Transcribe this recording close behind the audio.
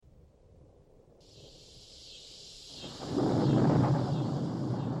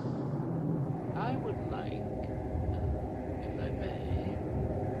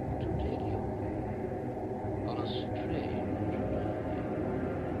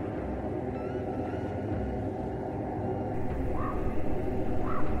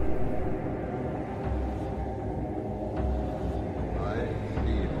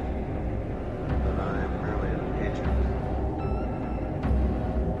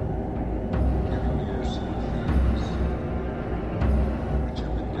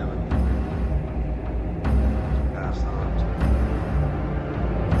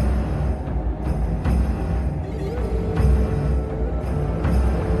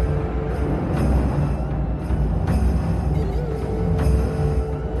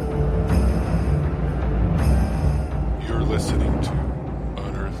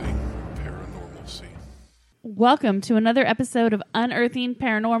Welcome to another episode of Unearthing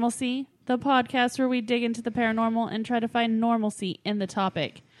Paranormalcy, the podcast where we dig into the paranormal and try to find normalcy in the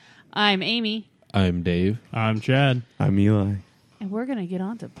topic. I'm Amy. I'm Dave. I'm Chad. I'm Eli. And we're going to get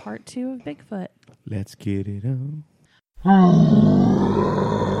on to part 2 of Bigfoot. Let's get it on.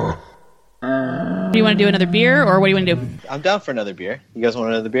 Do you want to do another beer, or what do you want to do? I'm down for another beer. You guys want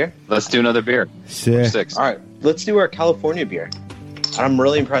another beer? Let's do another beer. Sick. 6. All right, let's do our California beer. I'm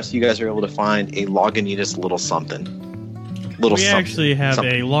really impressed you guys are able to find a Lagunitas little something. We actually have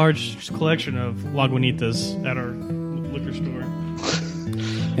a large collection of Lagunitas at our liquor store.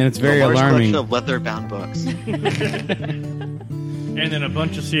 And it's very a large alarming. collection of leather-bound books. And then a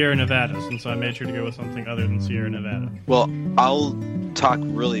bunch of Sierra Nevadas, and so I made sure to go with something other than Sierra Nevada. Well, I'll talk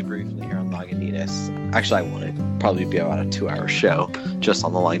really briefly here on Lagunitas. Actually, I won't. It'd probably be about a 2-hour show just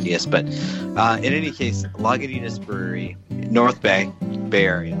on the Lagunitas. But in any case, Lagunitas Brewery, North Bay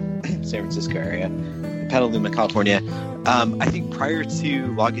Area, San Francisco area, Petaluma, California. I think prior to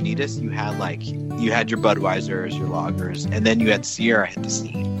Lagunitas, you had your Budweisers, your lagers, and then you had Sierra hit the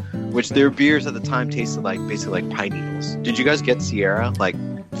scene, which their beers at the time tasted like basically like pine needles. Did you guys get Sierra like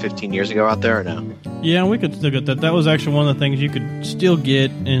 15 years ago out there or no? Yeah, we could still get that. That was actually one of the things you could still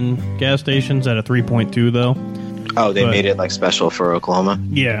get in gas stations at a 3.2 though. Oh, they made it like special for Oklahoma?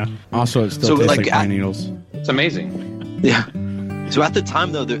 Yeah. Also, it still tastes like pine needles. It's amazing. Yeah. So at the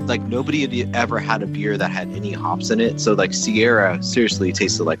time, though, like nobody had ever had a beer that had any hops in it. So like Sierra seriously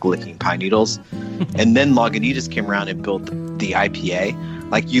tasted like licking pine needles. And then Lagunitas came around and built the IPA.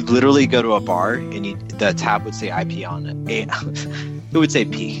 Like you'd literally go to a bar and the tab would say IPA on it. It would say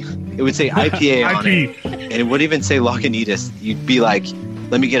P. It would say IPA on it. And it wouldn't even say Lagunitas. You'd be like,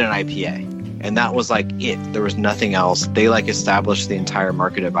 let me get an IPA. And that was like it. There was nothing else. They like established the entire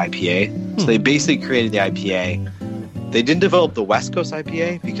market of IPA. So they basically created the IPA. They didn't develop the West Coast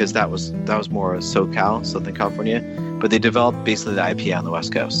IPA because that was more SoCal, Southern California, but they developed basically the IPA on the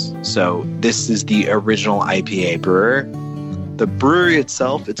West Coast. So this is the original IPA brewer. The brewery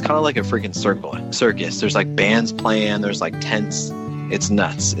itself, it's kind of like a freaking circus. There's like bands playing, there's like tents. It's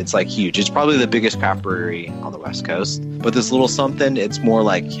nuts. It's like huge. It's probably the biggest craft brewery on the West Coast. But this little something, it's more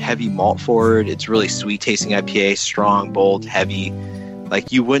like heavy malt forward. It's really sweet tasting IPA, strong, bold, heavy.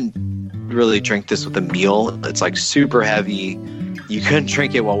 Like you wouldn't really drink this with a meal. It's like super heavy. You couldn't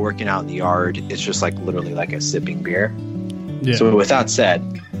drink it while working out in the yard. It's just like literally like a sipping beer. Yeah. So with that said,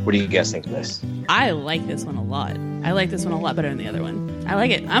 what do you guys think of this? I like this one a lot. I like this one a lot better than the other one. I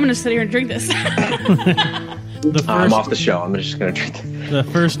like it. I'm going to sit here and drink this. I'm off the show. I'm just going to drink this. The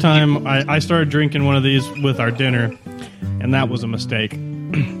first time I started drinking one of these with our dinner, and that was a mistake.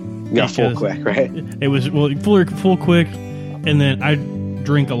 You got full quick, right? It was full quick, and then I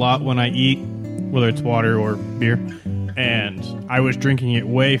drink a lot when I eat, whether it's water or beer, and I was drinking it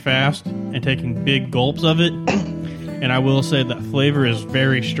way fast and taking big gulps of it. And I will say that flavor is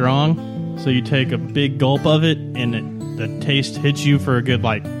very strong, so you take a big gulp of it and the taste hits you for a good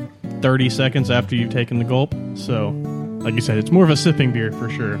like 30 seconds after you've taken the gulp. So like you said, it's more of a sipping beer for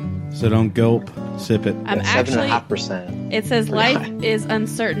sure. So don't gulp, sip it. I'm actually 7.5%. It says life is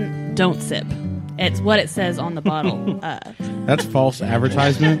uncertain, don't sip. It's what it says on the bottle. That's false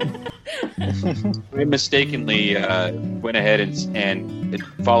advertisement. I mistakenly went ahead and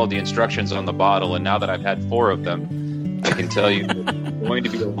followed the instructions on the bottle, and now that I've had 4 of them, I can tell you it's going to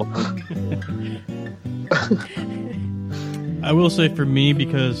be a long. I will say for me,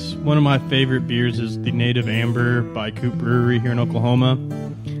 because one of my favorite beers is the Native Amber by Coop Brewery here in Oklahoma,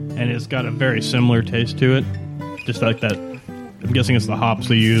 and it's got a very similar taste to it, just like that. I'm guessing it's the hops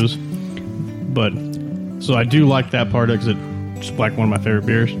they use. But so I do like that part because it's like one of my favorite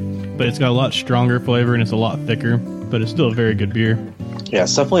beers. But it's got a lot stronger flavor and it's a lot thicker. But it's still a very good beer. Yeah,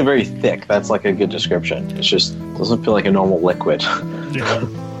 it's definitely very thick. That's like a good description. It just doesn't feel like a normal liquid. Yeah.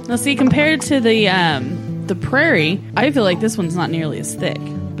 Now, see, compared to the Prairie, I feel like this one's not nearly as thick.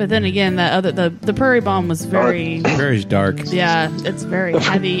 But then again, the Prairie Bomb was very dark. Yeah, it's very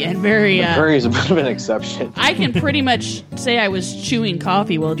heavy and very. The Prairie is a bit of an exception. I can pretty much say I was chewing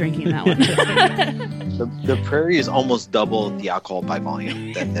coffee while drinking that one. The Prairie is almost double the alcohol by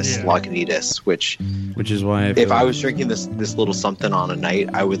volume than this Lagunitas, which is why if I was drinking this little something on a night,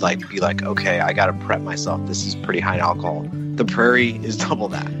 I would be like, okay, I got to prep myself. This is pretty high in alcohol. The Prairie is double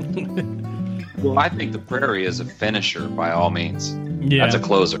that. Well, I think the Prairie is a finisher by all means. Yeah. That's a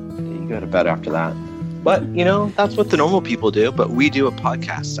closer. You go to bed after that. But, that's what the normal people do. But we do a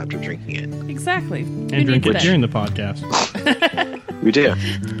podcast after drinking it. Exactly. And drink it during the podcast. We do.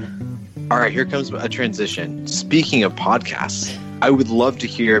 All right, here comes a transition. Speaking of podcasts, I would love to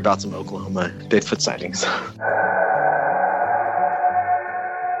hear about some Oklahoma Bigfoot sightings. All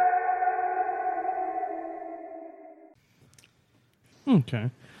Okay.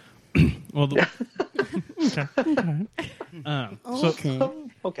 Well,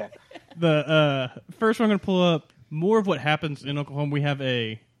 Okay. The first one I'm going to pull up more of what happens in Oklahoma. We have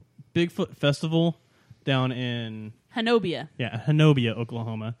a Bigfoot festival down in Hanobia,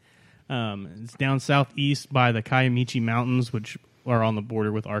 Oklahoma. It's down southeast by the Kiamichi Mountains, which are on the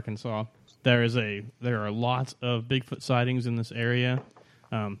border with Arkansas. There are lots of Bigfoot sightings in this area.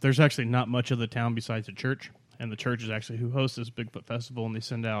 There's actually not much of the town besides the church, and the church is actually who hosts this Bigfoot festival, and they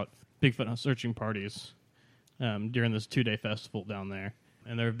send out Bigfoot searching parties during this 2-day festival down there.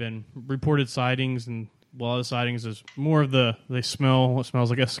 And there have been reported sightings, and a lot of the sightings is more of what smells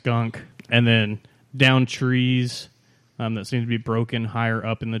like a skunk, and then down trees that seem to be broken higher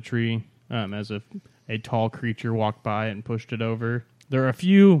up in the tree, as if a tall creature walked by and pushed it over. There are a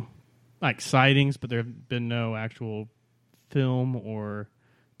few sightings, but there have been no actual film or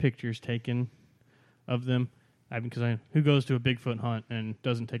pictures taken of them. Because who goes to a Bigfoot hunt and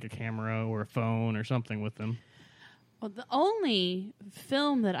doesn't take a camera or a phone or something with them? Well, the only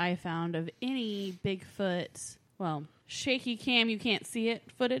film that I found of any Bigfoot, shaky cam, you can't see it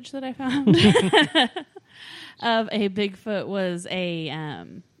footage that I found of a Bigfoot was a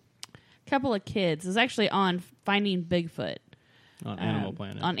couple of kids. It was actually on Finding Bigfoot. On Animal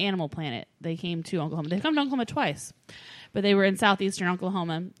Planet. On Animal Planet. They came to Oklahoma. They've come to Oklahoma twice. But they were in southeastern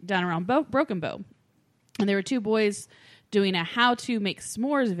Oklahoma, down around Broken Bow. And there were two boys doing a how to make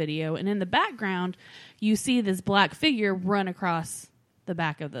s'mores video. And in the background, you see this black figure run across the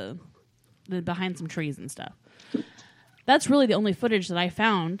back of the behind some trees and stuff. That's really the only footage that I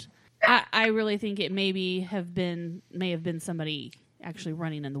found. I really think it may have been somebody actually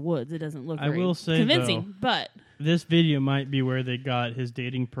running in the woods. It doesn't look very convincing, though, but this video might be where they got his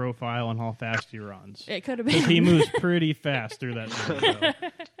dating profile and how fast he runs. It could have been. He moves pretty fast through that video.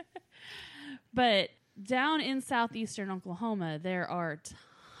 But down in southeastern Oklahoma, there are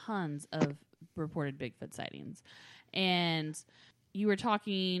tons of reported Bigfoot sightings. And you were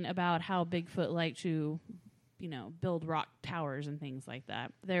talking about how Bigfoot like to, build rock towers and things like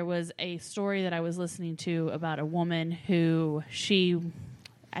that. There was a story that I was listening to about a woman who she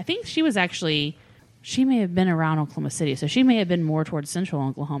may have been around Oklahoma City, so she may have been more towards central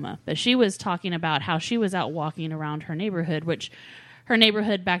Oklahoma. But she was talking about how she was out walking around her neighborhood, which her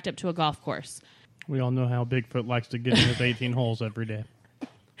neighborhood backed up to a golf course. We all know how Bigfoot likes to get in his 18 holes every day.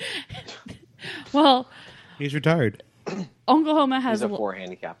 Well, he's retired. Oklahoma has a 4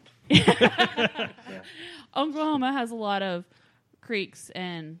 handicap. Yeah. Oklahoma has a lot of creeks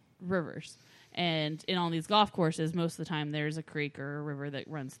and rivers. And in all these golf courses, most of the time there's a creek or a river that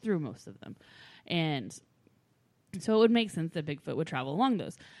runs through most of them. And so it would make sense that Bigfoot would travel along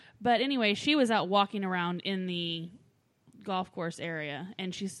those. But anyway, she was out walking around in the golf course area,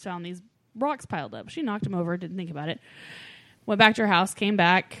 and she found these rocks piled up. She knocked them over, didn't think about it. Went back to her house, came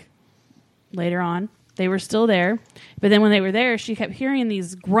back later on. They were still there. But then when they were there, she kept hearing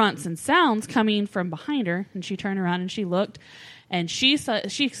these grunts and sounds coming from behind her, and she turned around and she looked, and she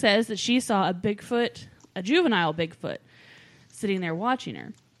says that she saw a juvenile Bigfoot, sitting there watching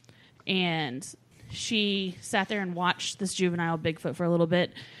her. And she sat there and watched this juvenile Bigfoot for a little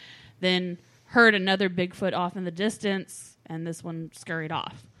bit, then heard another Bigfoot off in the distance, and this one scurried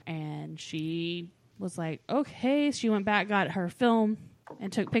off. And she was like, okay. She went back, got her film,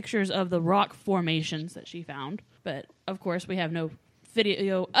 and took pictures of the rock formations that she found. But, of course, we have no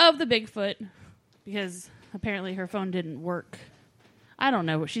video of the Bigfoot because apparently her phone didn't work. I don't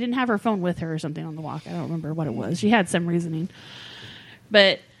know. She didn't have her phone with her or something on the walk. I don't remember what it was. She had some reasoning.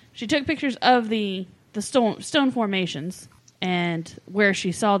 But she took pictures of the stone formations and where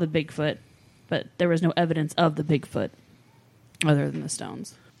she saw the Bigfoot, but there was no evidence of the Bigfoot other than the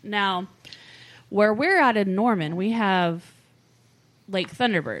stones. Now, where we're at in Norman, we have Lake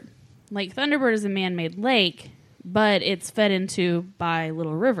Thunderbird. Lake Thunderbird is a man-made lake, but it's fed into by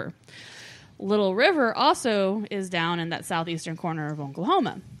Little River. Little River also is down in that southeastern corner of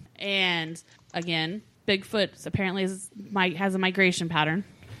Oklahoma. And, again, Bigfoot apparently has a migration pattern,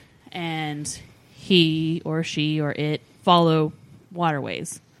 and he or she or it follow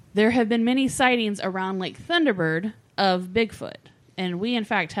waterways. There have been many sightings around Lake Thunderbird of Bigfoot, and we, in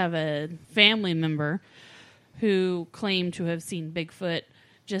fact, have a family member who claimed to have seen Bigfoot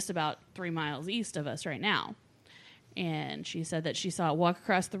just about 3 miles east of us right now. And she said that she saw it walk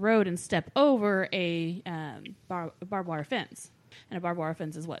across the road and step over a barbed wire fence. And a barbed wire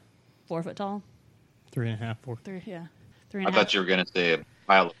fence is what, 4 foot tall? 3.5, 4. 3, yeah. 3.5. I thought you were going to say a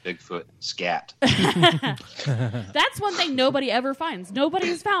pile of Bigfoot scat. That's one thing nobody ever finds. Nobody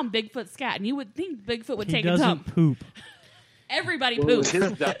has found Bigfoot scat, and you would think Bigfoot would take a dump. He doesn't poop. Everybody poops. I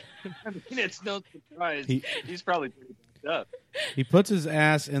mean, it's no surprise. He's probably pretty fucked up. He puts his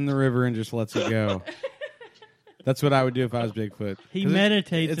ass in the river and just lets it go. That's what I would do if I was Bigfoot. He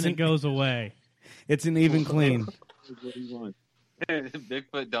meditates and it goes away. It's an even clean.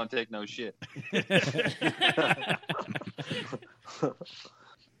 Bigfoot don't take no shit.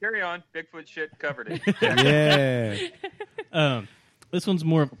 Carry on. Bigfoot shit covered it. Yeah. This one's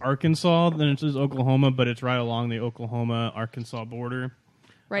more of Arkansas than it is Oklahoma, but it's right along the Oklahoma-Arkansas border.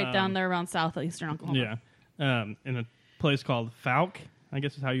 Right down there around southeastern Oklahoma. Yeah. In a place called Fouke, I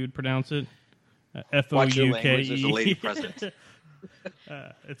guess is how you would pronounce it. Watch your language. There's a Fouke. lady president.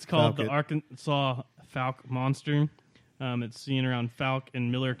 It's called Fouke. the Arkansas Fouke Monster. It's seen around Fouke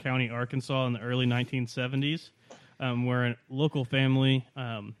in Miller County, Arkansas in the early 1970s, where a local family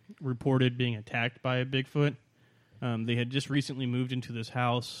reported being attacked by a Bigfoot. They had just recently moved into this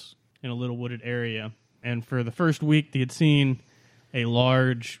house in a little wooded area, and for the first week they had seen a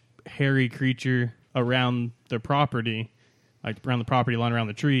large, hairy creature around their property, like around the property line, around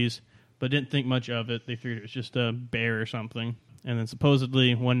the trees, but didn't think much of it. They figured it was just a bear or something. And then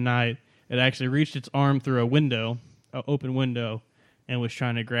supposedly one night it actually reached its arm through a window, an open window, and was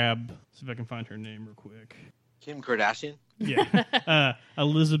trying to grab, see if I can find her name real quick. Kim Kardashian? Yeah.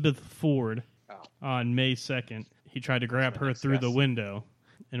 Elizabeth Ford on May 2nd. He tried to grab her through the window,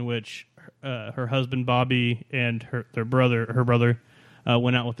 in which her husband Bobby and her brother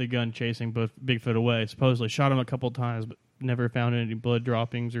went out with a gun chasing Bigfoot away. Supposedly shot him a couple times, but never found any blood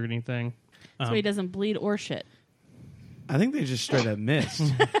droppings or anything. So he doesn't bleed or shit. I think they just straight up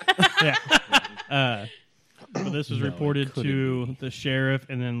missed. Yeah. But this was reported to the sheriff,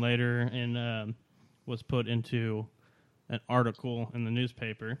 and then later was put into an article in the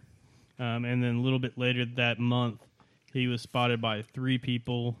newspaper. And then a little bit later that month, he was spotted by 3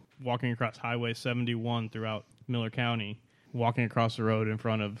 people walking across Highway 71 throughout Miller County, walking across the road in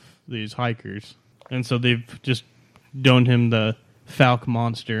front of these hikers. And so they've just domed him the Fouke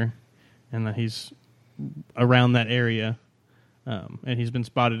Monster, and that he's around that area. And he's been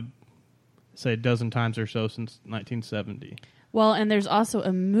spotted, say, a dozen times or so since 1970. Well, and there's also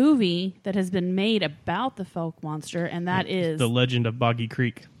a movie that has been made about the Fouke Monster, and that is... The Legend of Boggy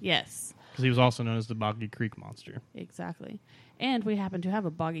Creek. Yes. Because he was also known as the Boggy Creek Monster. Exactly. And we happen to have a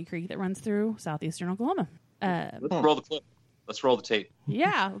boggy creek that runs through southeastern Oklahoma. Let's roll the clip. Let's roll the tape.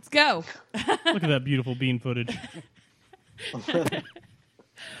 Yeah, let's go. Look at that beautiful bean footage.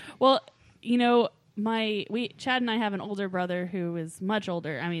 Well, you know, Chad and I have an older brother who is much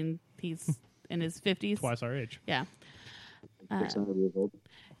older. I mean, he's in his 50s. Twice our age. Yeah.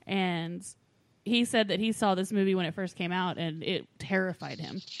 And he said that he saw this movie when it first came out, and it terrified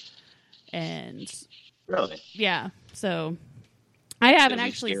him. And Really? yeah, so I haven't Does he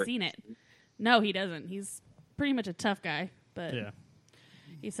actually scare- seen it. No, he doesn't. He's pretty much a tough guy, but Yeah.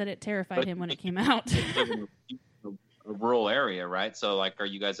 he said it terrified him when it came out. A rural area, right? So, like, are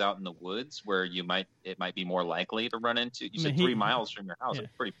you guys out in the woods where it might be more likely to run into? You said 3 miles from your house. Yeah.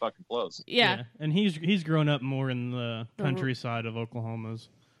 It's pretty fucking close. Yeah. And he's grown up more in the countryside of Oklahoma.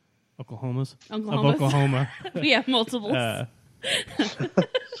 We have multiples.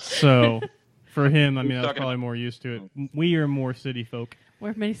 So for him, I mean, I was talking probably more used to it. We are more city folk.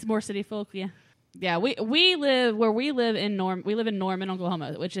 We're more city folk, yeah. Yeah, we live in Norman,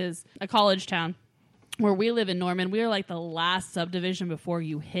 Oklahoma, which is a college town. Where we live in Norman, we are like the last subdivision before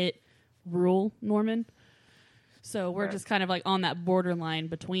you hit rural Norman. So we're just kind of like on that borderline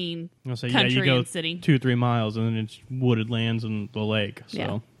between country you go and city. 2-3 miles, and then it's wooded lands and the lake. So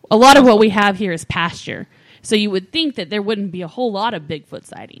Yeah. A lot of what we have here is pasture. So you would think that there wouldn't be a whole lot of Bigfoot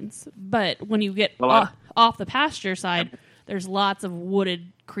sightings. But when you get off the pasture side, there's lots of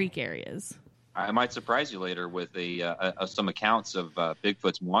wooded creek areas. I might surprise you later with some accounts of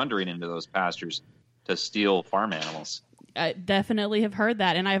Bigfoot's wandering into those pastures to steal farm animals. I definitely have heard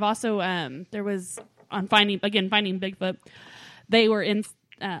that. And I've also, there was, on finding Bigfoot, they were in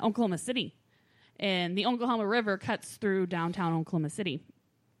Oklahoma City. And the Oklahoma River cuts through downtown Oklahoma City.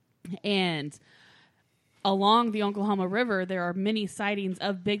 And along the Oklahoma River, there are many sightings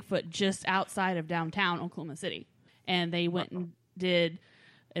of Bigfoot just outside of downtown Oklahoma City. And they went and did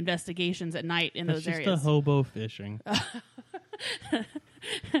investigations at night in those areas. It's just a hobo fishing.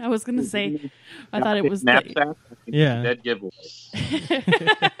 I was going to say, I thought it was... Yeah. Dead giveaway.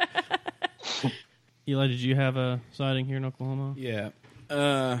 Eli, did you have a sighting here in Oklahoma? Yeah.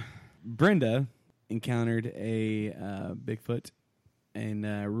 Brenda encountered a Bigfoot in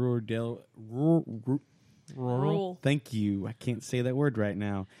Rural. Thank you. I can't say that word right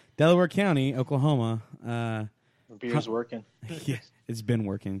now. Delaware County, Oklahoma. Beer's working. Yeah, it's been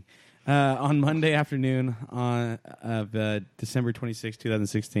working. On Monday afternoon of December 26,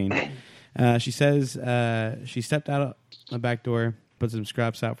 2016, She says she stepped out the back door, put some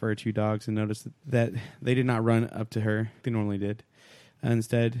scraps out for her 2 dogs, and noticed that they did not run up to her. They normally did.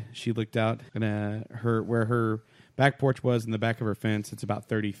 Instead, she looked out and where her back porch was in the back of her fence. It's about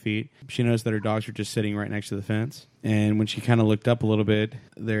 30 feet. She noticed that her dogs were just sitting right next to the fence. And when she kind of looked up a little bit,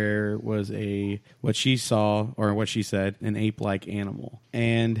 there was what she saw, or what she said, an ape-like animal.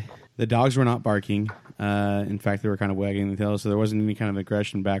 And the dogs were not barking. In fact, they were kind of wagging their tails, so there wasn't any kind of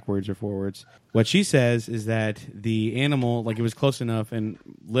aggression backwards or forwards. What she says is that the animal, like, it was close enough and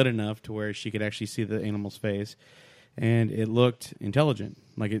lit enough to where she could actually see the animal's face. And it looked intelligent.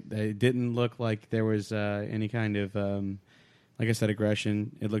 Like, it didn't look like there was any kind of, like I said,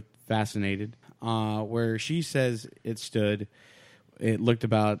 aggression. It looked fascinated. Where she says it stood, it looked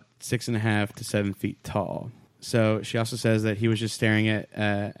about 6.5 to 7 feet tall. So she also says that he was just staring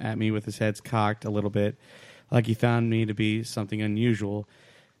at me with his head cocked a little bit, like he found me to be something unusual,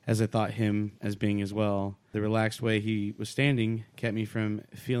 as I thought him as being as well. The relaxed way he was standing kept me from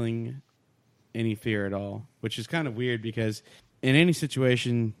feeling any fear at all, which is kind of weird because in any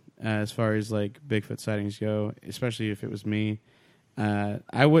situation, as far as like Bigfoot sightings go, especially if it was me,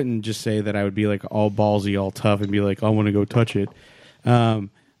 I wouldn't just say that I would be like all ballsy, all tough, and be like, I want to go touch it.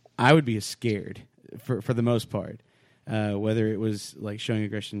 I would be scared for the most part, whether it was like showing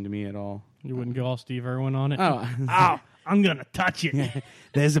aggression to me at all. You wouldn't go all Steve Irwin on it? Oh, I'm going to touch it.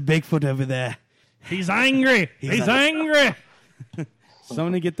 There's a Bigfoot over there. He's angry. He's angry.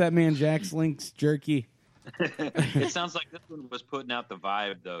 Somebody get that man Jack's Link's jerky. It sounds like this one was putting out the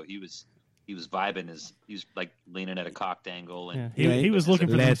vibe, though. He was vibing. He was like leaning at a cocked angle, and he was looking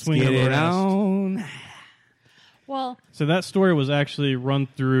for some swing get of it the on. Well, So that story was actually run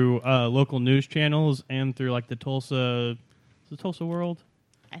through local news channels and through like the Tulsa World.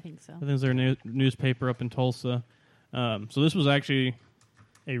 I think so. I think it's their newspaper up in Tulsa. So this was actually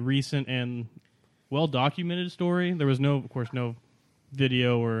a recent and well documented story. There was of course, no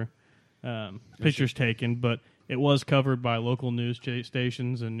video or pictures taken, but it was covered by local news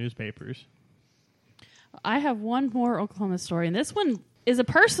stations and newspapers. I have one more Oklahoma story, and this one is a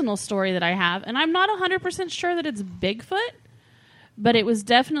personal story that I have, and I'm not 100% sure that it's Bigfoot, but it was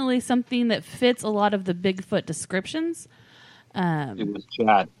definitely something that fits a lot of the Bigfoot descriptions. it was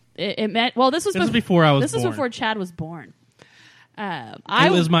Chad. It meant, well, this was before I was This born. was before Chad was born.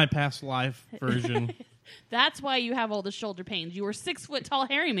 It was my past life version. That's why you have all the shoulder pains. You were 6 foot tall,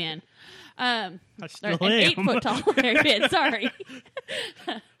 hairy man. I still An am. 8 foot tall, hairy man. Sorry.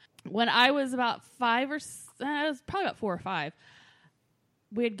 When I was about 5 or I was probably about 4 or 5,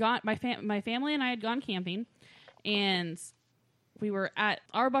 we had gone. My family and I had gone camping, and we were at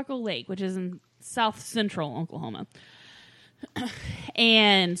Arbuckle Lake, which is in south central Oklahoma,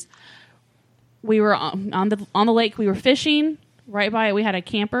 and we were on the lake. We were fishing right by it. We had a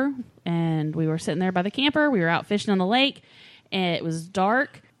camper, and we were sitting there by the camper. We were out fishing on the lake, and it was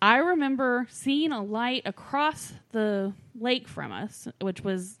dark. I remember seeing a light across the lake from us, which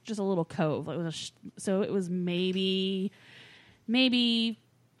was just a little cove. It was so it was maybe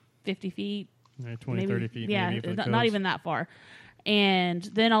 50 feet. 20, 30 feet. Yeah, maybe not even that far. And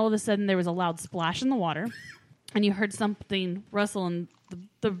then all of a sudden there was a loud splash in the water, and you heard something rustle in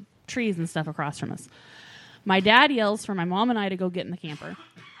the trees and stuff across from us. My dad yells for my mom and I to go get in the camper.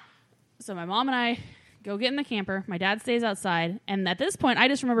 So my mom and I go get in the camper. My dad stays outside. And at this point, I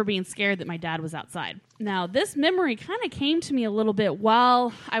just remember being scared that my dad was outside. Now, this memory kind of came to me a little bit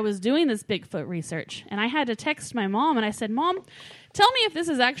while I was doing this Bigfoot research. And I had to text my mom, and I said, Mom, tell me if this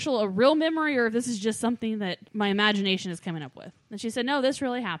is a real memory or if this is just something that my imagination is coming up with. And she said, no, this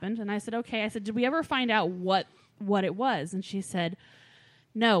really happened. And I said, okay. I said, did we ever find out what it was? And she said,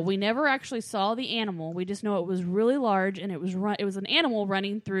 no, we never actually saw the animal. We just know it was really large, and it was an animal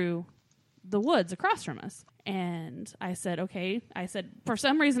running through the woods across from us. And I said, okay. I said, for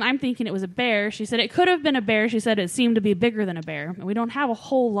some reason, I'm thinking it was a bear. She said, it could have been a bear. She said, it seemed to be bigger than a bear. And we don't have a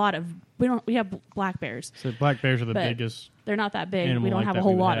whole lot of, we have black bears. So black bears are the but biggest. They're not that big. Animal We don't like have that a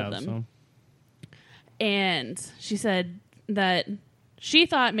whole we would lot have, of them. So. And she said that she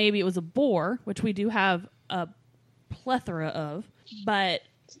thought maybe it was a boar, which we do have a plethora of, but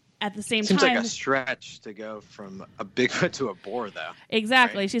at the same Seems time, like a stretch to go from a Bigfoot to a boar, though.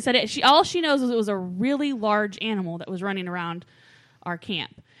 exactly. Right? She said all she knows is it was a really large animal that was running around our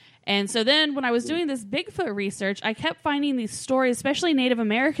camp. And so then when I was doing this Bigfoot research, I kept finding these stories, especially Native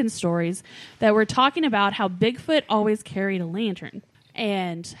American stories, that were talking about how Bigfoot always carried a lantern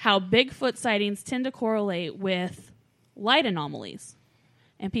and how Bigfoot sightings tend to correlate with light anomalies.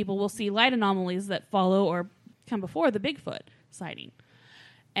 And people will see light anomalies that follow or come before the Bigfoot sighting.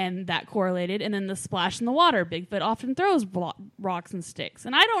 And that correlated. And then the splash in the water. Bigfoot often throws rocks and sticks.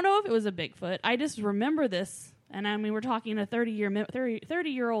 And I don't know if it was a Bigfoot. I just remember this. And I mean, we're talking a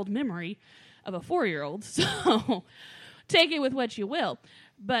 30-year-old memory of a 4-year-old. So take it with what you will.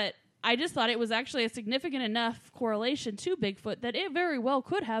 But I just thought it was actually a significant enough correlation to Bigfoot that it very well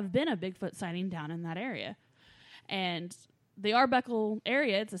could have been a Bigfoot sighting down in that area. And the Arbuckle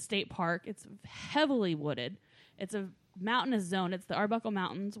area, it's a state park. It's heavily wooded. It's a mountainous zone. It's the Arbuckle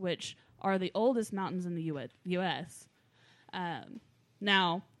Mountains, which are the oldest mountains in the U.S.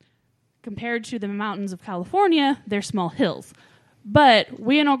 Now, compared to the mountains of California, they're small hills. But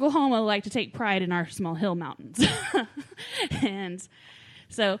we in Oklahoma like to take pride in our small hill mountains. And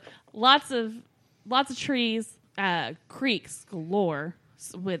so lots of trees, creeks galore.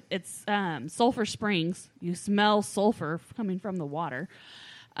 With its sulfur springs, you smell sulfur coming from the water.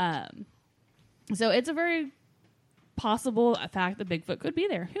 So it's a very possible fact that Bigfoot could be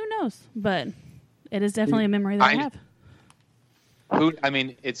there. Who knows? But it is definitely a memory that I have.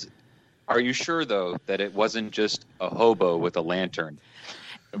 Are you sure though that it wasn't just a hobo with a lantern?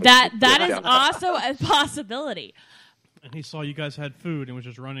 That is also a possibility. And he saw you guys had food and was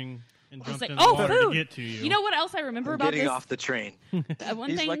just running and jumped like, in the water food. to get to you. You know what else I remember about getting this? off the train. One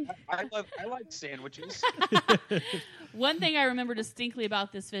He's thing. like, I like sandwiches. One thing I remember distinctly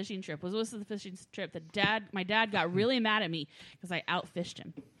about this fishing trip was the fishing trip that my dad got really mad at me because I outfished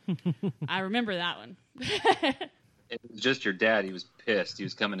him. I remember that one. It was just your dad. He was pissed. He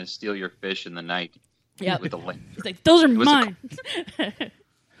was coming to steal your fish in the night. Yep. With a lantern. He's like, those are mine.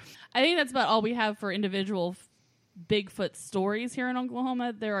 I think that's about all we have for individual Bigfoot stories here in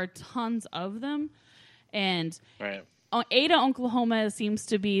Oklahoma. There are tons of them. And Right. Ada, Oklahoma seems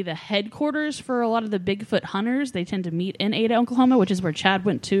to be the headquarters for a lot of the Bigfoot hunters. They tend to meet in Ada, Oklahoma, which is where Chad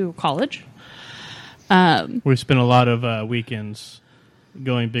went to college. We spent a lot of weekends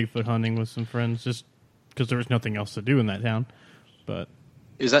going Bigfoot hunting with some friends just because there was nothing else to do in that town. But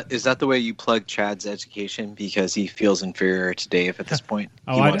Is that the way you plug Chad's education because he feels inferior to Dave at this point?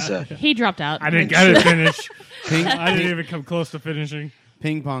 He dropped out. I didn't finish. I didn't even come close to finishing.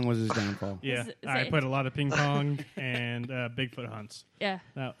 Ping pong was his downfall. Yeah, I played a lot of ping pong and Bigfoot hunts. Yeah.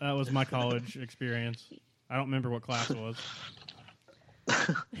 That was my college experience. I don't remember what class it was.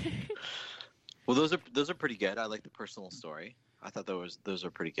 Well, those are pretty good. I like the personal story. I thought those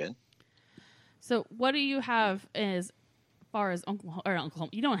are pretty good. So what do you have as far as Oklahoma?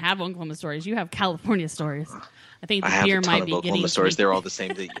 You don't have Oklahoma stories. You have California stories. I think the beer might be getting stories. They're all the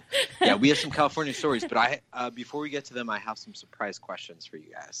same. Yeah, we have some California stories, but before we get to them, I have some surprise questions for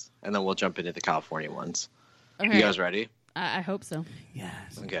you guys, and then we'll jump into the California ones. Okay. You guys ready? I hope so.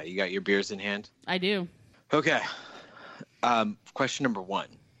 Yes. Okay, you got your beers in hand? I do. Okay. Question number 1.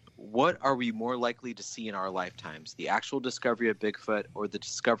 What are we more likely to see in our lifetimes? The actual discovery of Bigfoot or the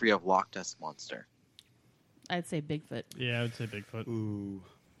discovery of Loch Ness Monster? I'd say Bigfoot. Yeah, I would say Bigfoot. Ooh,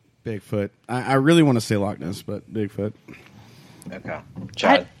 Bigfoot. I really want to say Loch Ness, but Bigfoot. Okay.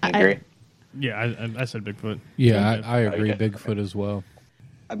 Chad, you agree? Yeah, I said Bigfoot. Yeah, I agree. Okay. Bigfoot as well.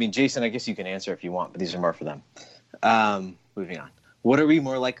 I mean, Jason, I guess you can answer if you want, but these are more for them. Moving on. What are we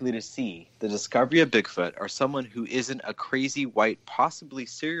more likely to see? The discovery of Bigfoot or someone who isn't a crazy white, possibly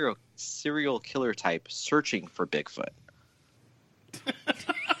serial killer type searching for Bigfoot?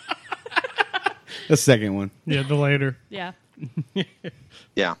 The second one. Yeah, the later. Yeah.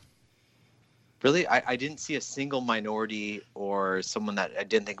 Yeah. Really? I didn't see a single minority or someone that I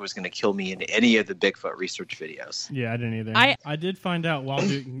didn't think was going to kill me in any of the Bigfoot research videos. Yeah, I didn't either. I did find out while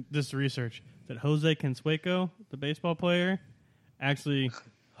doing this research that Jose Canseco, the baseball player, actually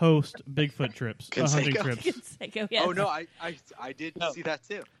hosts Bigfoot trips, hunting trips. Canseco, yes. Oh, no, I did see that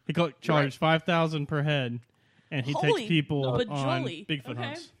too. He charged $5,000 per head, and he takes people on Bigfoot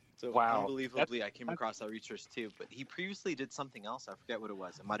hunts. So Wow. unbelievably, I came across that research too. But he previously did something else. I forget what it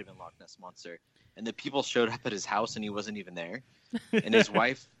was. It might have been Loch Ness Monster. And the people showed up at his house, and he wasn't even there. And his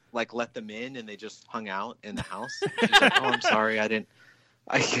wife let them in, and they just hung out in the house. She's like, "Oh, I'm sorry, I didn't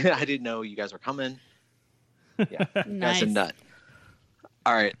know you guys were coming." Yeah, Nice. That's a nut.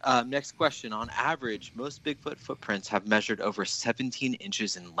 All right. Next question. On average, most Bigfoot footprints have measured over 17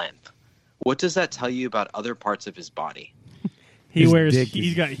 inches in length. What does that tell you about other parts of his body? He's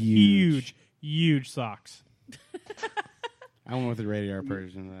got huge socks. I went with the radar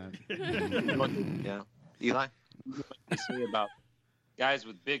version of that. Yeah. Eli? They say about guys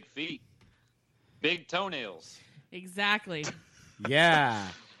with big feet, big toenails. Exactly. Yeah.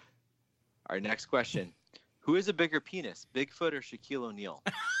 All right, next question. Who is a bigger penis, Bigfoot or Shaquille O'Neal?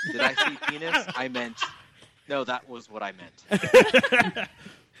 Did I see penis? I meant... No, that was what I meant.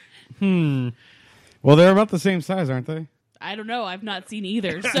 Well, they're about the same size, aren't they? I don't know. I've not seen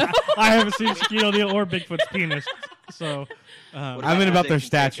either. So I haven't seen Shaquille O'Neal or Bigfoot's penis. So I meant about their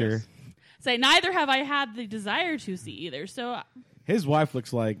stature. Say neither have I had the desire to see either. So His wife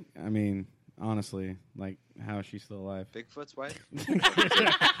looks like, I mean, honestly, like how is she still alive? Bigfoot's wife?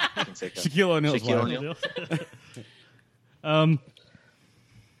 I can say that. Shaquille O'Neal's Shaquille wife. O'Neal.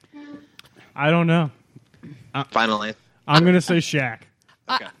 I don't know. Final answer. I'm gonna say Shaq.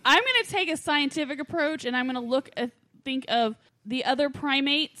 Okay. I'm going to take a scientific approach, and I'm going to think of the other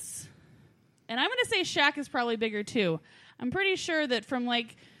primates, and I'm going to say Shaq is probably bigger too. I'm pretty sure that from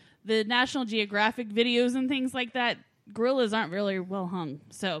like the National Geographic videos and things like that, gorillas aren't really well hung.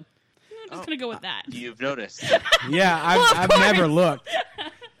 So I'm just going to go with that. You've noticed. Yeah, I've never looked.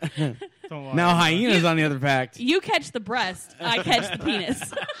 Now hyenas on the other fact. You catch the breast, I catch the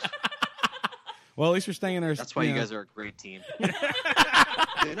penis. Well, at least we're staying in our. That's why you guys are a great team.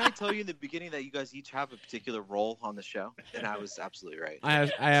 Didn't I tell you in the beginning that you guys each have a particular role on the show? And I was absolutely right.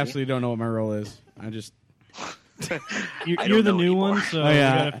 I absolutely don't know what my role is. I just. You're the new one, so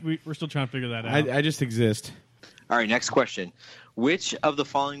yeah. we're still trying to figure that out. I just exist. All right, next question. Which of the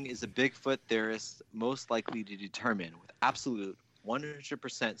following is a Bigfoot theorist most likely to determine with absolute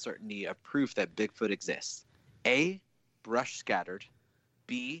 100% certainty of proof that Bigfoot exists? A, brush scattered.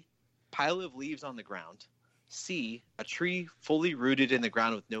 B, pile of leaves on the ground. C, a tree fully rooted in the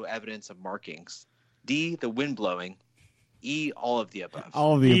ground with no evidence of markings. D, the wind blowing. E, all of the above.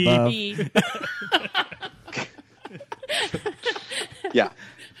 All of the above. B. Yeah.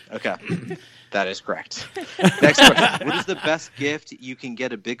 Okay. That is correct. Next question. What is the best gift you can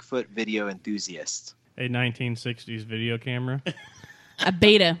get a Bigfoot video enthusiast? A 1960s video camera. A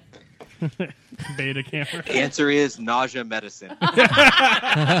beta. Beta camera. The answer is nausea medicine.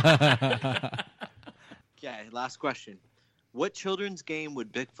 Okay, last question. What children's game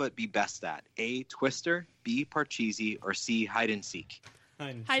would Bigfoot be best at? A, Twister, B, Parcheesi, or C, hide and seek?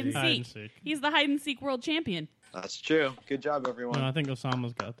 Hide and Hide and seek. seek. He's the hide and seek world champion. That's true. Good job, everyone. No, I think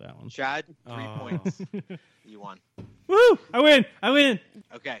Osama's got that one. Chad, 3 Oh. points. You won. Woo! I win!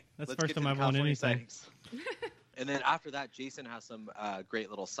 Okay, That's let's first get time to the I've won California anything. sightings. And then after that, Jason has some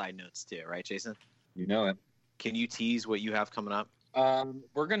great little side notes too, right, Jason? You know it. Can you tease what you have coming up?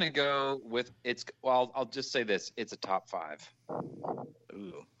 We're gonna go with it's. Well, I'll just say this: it's a top 5.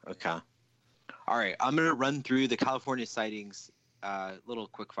 Ooh, okay. All right, I'm going to run through the California sightings, little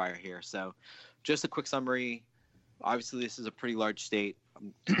quick fire here. So just a quick summary. Obviously, this is a pretty large state.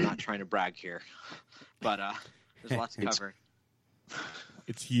 I'm not trying to brag here, but there's lots to cover.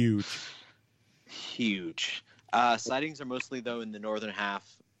 It's huge. Huge. Sightings are mostly, though, in the northern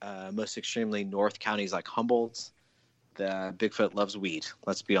half, most extremely north counties like Humboldt. The Bigfoot loves weed,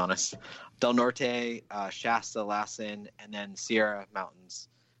 let's be honest. Del Norte, Shasta, Lassen, and then Sierra Mountains,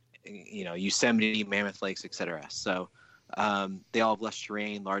 Yosemite, Mammoth Lakes, etc. So they all have lush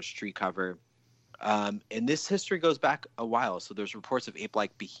terrain, large tree cover. And this history goes back a while. So there's reports of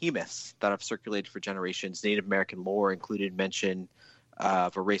ape-like behemoths that have circulated for generations. Native American lore included mention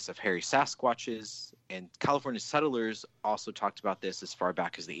of a race of hairy Sasquatches. And California settlers also talked about this as far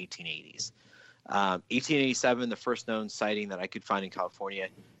back as the 1880s. 1887, the first known sighting that I could find in California.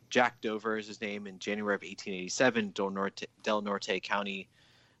 Jack Dover is his name. In January of 1887, Del Norte County.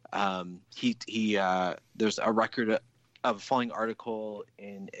 There's a record of a following article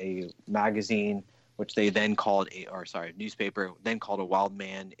in a magazine, which they then called newspaper, then called a wild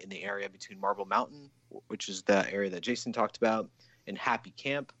man in the area between Marble Mountain, which is the area that Jason talked about, and Happy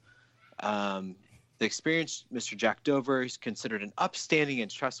Camp. The experienced Mr. Jack Dover is considered an upstanding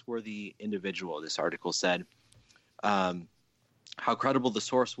and trustworthy individual, this article said. How credible the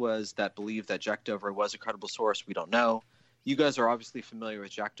source was that believed that Jack Dover was a credible source, we don't know. You guys are obviously familiar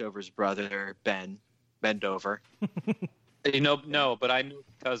with Jack Dover's brother, Ben Dover. No, but I knew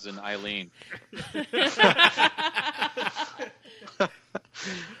cousin Eileen.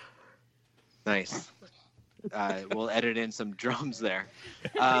 Nice. We'll edit in some drums there.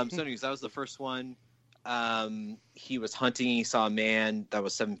 So anyways, that was the first one. He was hunting. He saw a man that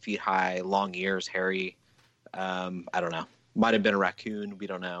was 7 feet high, long ears, hairy. I don't know. Might have been a raccoon. We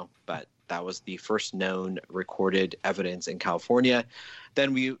don't know. But that was the first known recorded evidence in California.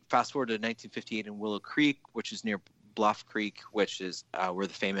 Then we fast forward to 1958 in Willow Creek, which is near Bluff Creek, which is where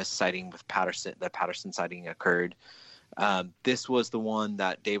the famous sighting with the Patterson sighting occurred. This was the one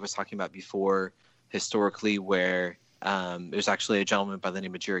that Dave was talking about before, historically, where there's actually a gentleman by the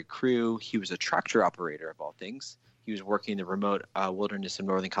name of Jerry Crew. He was a tractor operator, of all things. He was working in the remote wilderness of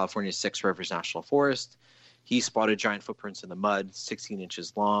Northern California's Six Rivers National Forest. He spotted giant footprints in the mud, 16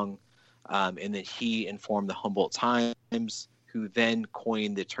 inches long, and then he informed the Humboldt Times, who then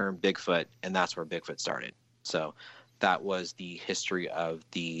coined the term Bigfoot, and that's where Bigfoot started. So that was the history of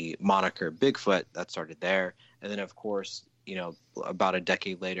the moniker Bigfoot that started there. And then, of course, you know, about a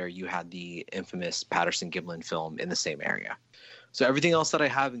decade later, you had the infamous Patterson-Gimlin film in the same area. So everything else that I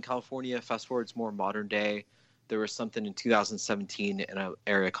have in California, fast forward, it's more modern day. There was something in 2017 in an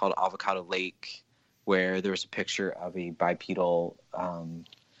area called Avocado Lake where there was a picture of a bipedal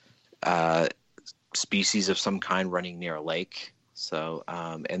species of some kind running near a lake. So,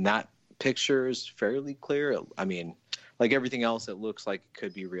 and that picture is fairly clear. I mean, like everything else, it looks like it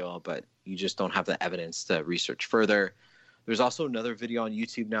could be real, but you just don't have the evidence to research further. There's also another video on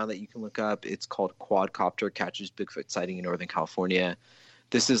YouTube now that you can look up. It's called Quadcopter Catches Bigfoot Sighting in Northern California.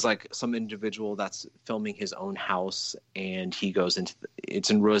 This is like some individual that's filming his own house, and he goes into it's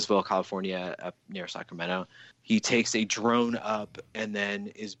in Roseville, California, up near Sacramento. He takes a drone up and then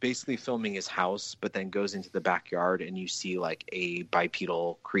is basically filming his house, but then goes into the backyard, and you see like a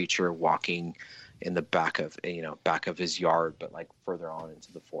bipedal creature walking in the back of his yard, but like further on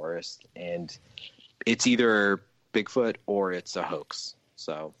into the forest. And it's either Bigfoot or it's a hoax.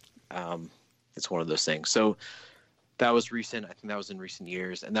 So it's one of those things. So that was recent. I think that was in recent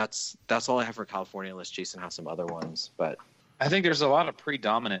years. And that's all I have for California, unless Jason has some other ones. But I think there's a lot of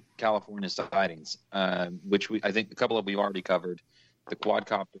predominant California sightings, which I think a couple of we've already covered, the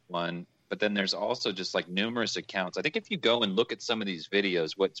quadcopter one. But then there's also just like numerous accounts. I think if you go and look at some of these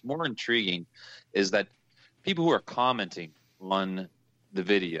videos, what's more intriguing is that people who are commenting on the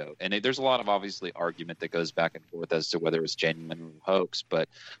video, and there's a lot of obviously argument that goes back and forth as to whether it's genuine or hoax, but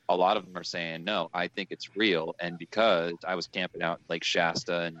a lot of them are saying, no, I think it's real. And because I was camping out Lake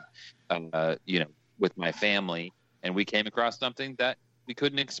Shasta and, with my family, and we came across something that we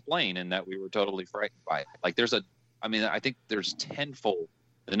couldn't explain and that we were totally frightened by it. Like I think there's tenfold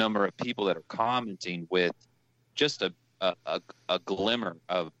the number of people that are commenting with just a glimmer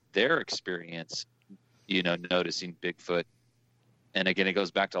of their experience, noticing Bigfoot. And again, it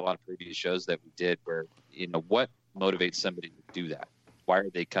goes back to a lot of previous shows that we did where, what motivates somebody to do that? Why are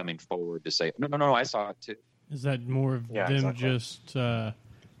they coming forward to say, no, I saw it too? Is that more of them just trying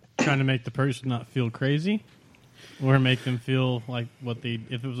to make the person not feel crazy? Or make them feel like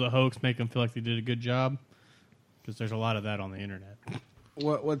if it was a hoax, make them feel like they did a good job? Because there's a lot of that on the internet.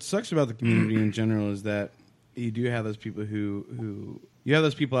 What sucks about the community in general is that you do have those people you have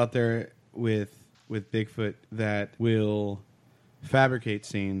those people out there with Bigfoot that will fabricate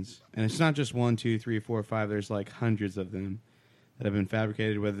scenes, and it's not just 1, 2, 3, 4, 5. There's like hundreds of them that have been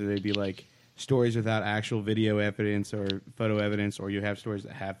fabricated, whether they be like stories without actual video evidence or photo evidence, or you have stories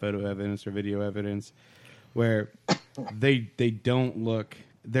that have photo evidence or video evidence, where they don't look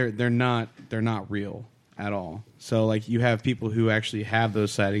they're not real at all. So like you have people who actually have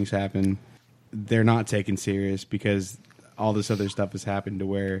those sightings happen, they're not taken serious because all this other stuff has happened to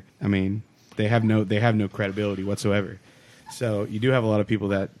where they have no credibility whatsoever. So you do have a lot of people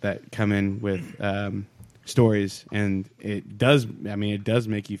that come in with stories, and it does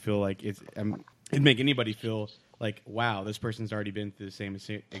make you feel like it'd make anybody feel like, wow, this person's already been through the same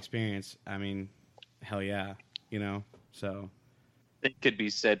experience. Hell yeah, so. It could be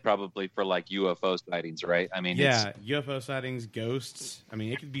said probably for like UFO sightings, right? UFO sightings, ghosts.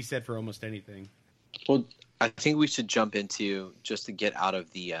 It could be said for almost anything. Well, I think we should jump into, just to get out of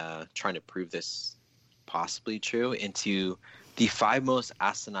the trying to prove this possibly true, into the 5 most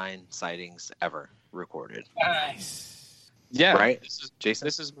asinine sightings ever recorded. Nice. Yeah. Right? Jason?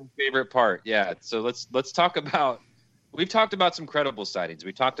 This is my favorite part. Yeah. So let's talk about, we've talked about some credible sightings.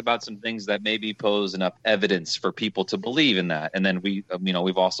 We talked about some things that maybe pose enough evidence for people to believe in that. And then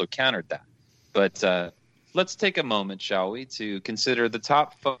we've also countered that. But let's take a moment, shall we, to consider the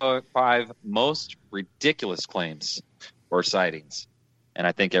top 5 most ridiculous claims or sightings. And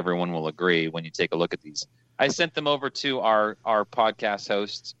I think everyone will agree when you take a look at these. I sent them over to our podcast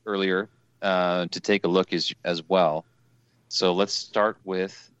hosts earlier to take a look as well. So let's start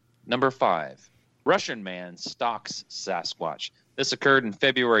with number 5. Russian man stalks Sasquatch. This occurred in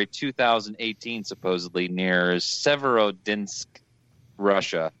February 2018, supposedly, near Severodvinsk,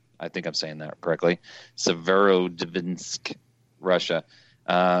 Russia. I think I'm saying that correctly. Severodvinsk, Russia,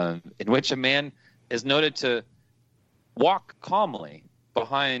 in which a man is noted to walk calmly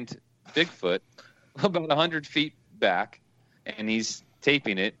behind Bigfoot about 100 feet back, and he's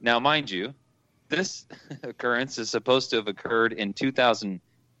taping it. Now, mind you, this occurrence is supposed to have occurred in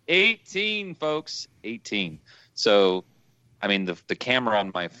 2018, folks. 18. So, the camera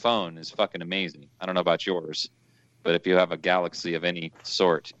on my phone is fucking amazing. I don't know about yours, but if you have a Galaxy of any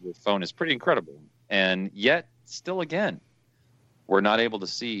sort, your phone is pretty incredible. And yet, still again, we're not able to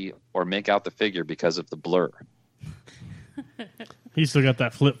see or make out the figure because of the blur. He still got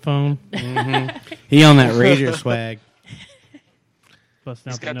that flip phone. Mm-hmm. He on that Razor swag.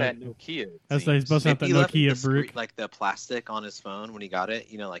 Busting He's out got the that Nokia. Nokia. That's why he's busting out that Maybe he left Nokia brick. like the plastic on his phone when he got it.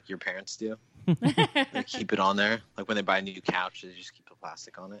 You know, like your parents do. They keep it on there. Like when they buy a new couch, they just keep the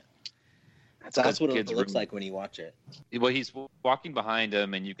plastic on it. That's what it looks like when you watch it. Well, he's walking behind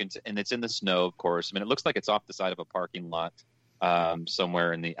him, and and it's in the snow, of course. I mean, it looks like it's off the side of a parking lot,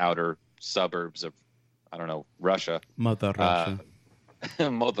 somewhere in the outer suburbs of, I don't know, Russia. Mother Russia.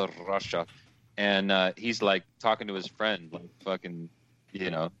 Mother Russia. And he's like talking to his friend, like fucking,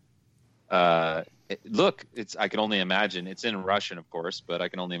 look, I can only imagine. It's in Russian, of course, but I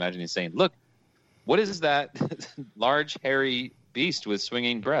can only imagine he's saying, look, what is that large, hairy beast with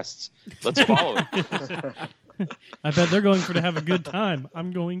swinging breasts? Let's follow it. I bet they're going to have a good time.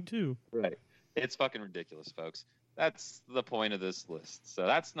 I'm going too. Right. It's fucking ridiculous, folks. That's the point of this list. So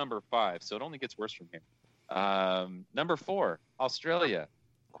that's number 5. So it only gets worse from here. Number 4, Australia,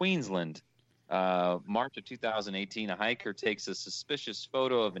 Queensland. March of 2018, a hiker takes a suspicious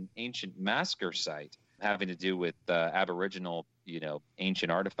photo of an ancient massacre site having to do with Aboriginal,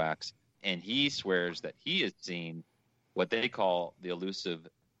 ancient artifacts. And he swears that he has seen what they call the elusive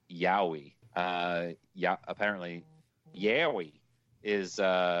Yowie. Apparently, Yowie is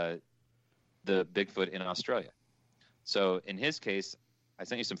the Bigfoot in Australia. So in his case, I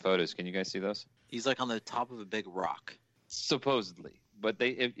sent you some photos. Can you guys see those? He's like on the top of a big rock. Supposedly. But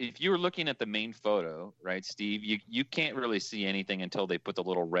if you were looking at the main photo, right, Steve, you can't really see anything until they put the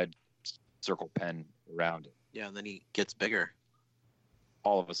little red circle pen around it. Yeah, and then he gets bigger.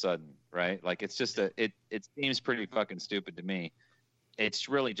 All of a sudden, right? Like it's just it seems pretty fucking stupid to me. It's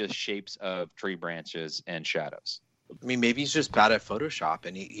really just shapes of tree branches and shadows. I mean, maybe he's just bad at Photoshop,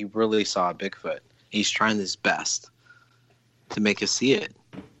 and he really saw a Bigfoot. He's trying his best to make us see it.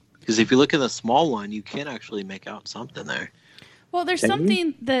 Because if you look at the small one, you can actually make out something there. Well, there's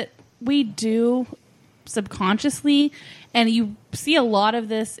something that we do subconsciously, and you see a lot of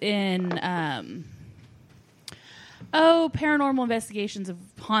this in paranormal investigations of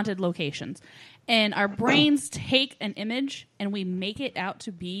haunted locations. And our brains take an image and we make it out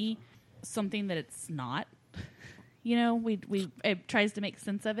to be something that it's not. It tries to make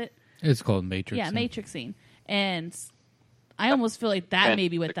sense of it. It's called matrixing. Yeah, matrixing. And I almost feel like that may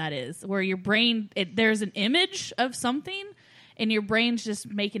be what that is, where your brain, there's an image of something, and your brain's just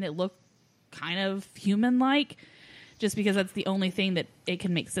making it look kind of human-like, just because that's the only thing that it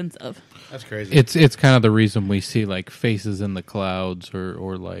can make sense of. That's crazy. It's kind of the reason we see like faces in the clouds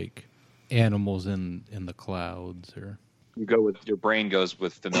or like animals in the clouds, or your brain goes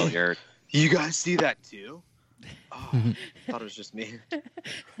with familiarity. You guys see that too? Oh, I thought it was just me.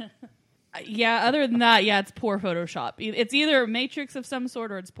 Yeah, other than that, it's poor Photoshop. It's either a matrix of some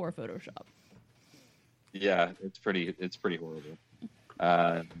sort or it's poor Photoshop. Yeah, it's pretty horrible.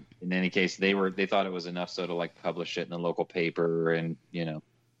 In any case, they thought it was enough so to like publish it in the local paper and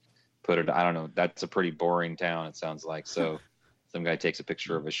put it. I don't know. That's a pretty boring town, it sounds like. So some guy takes a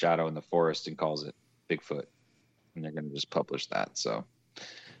picture of a shadow in the forest and calls it Bigfoot, and they're going to just publish that. So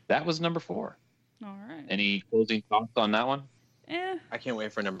that was number 4. All right. Any closing thoughts on that one? I can't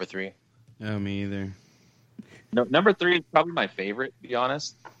wait for number 3. Oh, me either. No, number 3 is probably my favorite, to be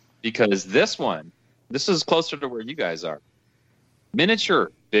honest, because this is closer to where you guys are.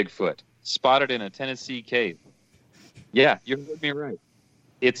 Miniature Bigfoot spotted in a Tennessee cave. Yeah, you heard me right.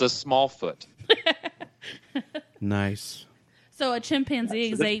 It's a small foot. Nice. So a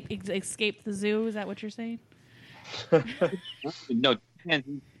chimpanzee escaped the zoo? Is that what you're saying? No,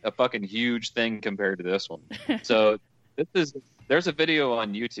 chimpanzee's a fucking huge thing compared to this one. So there's a video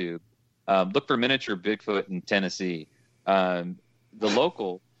on YouTube. Look for miniature Bigfoot in Tennessee. The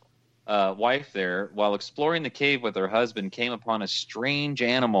local wife there, while exploring the cave with her husband, came upon a strange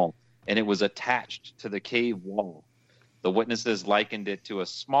animal, and it was attached to the cave wall. The witnesses likened it to a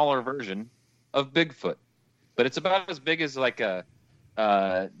smaller version of Bigfoot, but it's about as big as like a.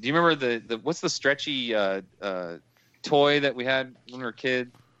 Do you remember the what's the stretchy toy that we had when we were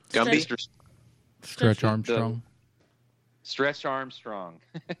kids? Gumby? Stretch Armstrong. Stretch Armstrong.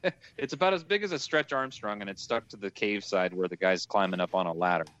 It's about as big as a Stretch Armstrong, and it's stuck to the cave side where the guy's climbing up on a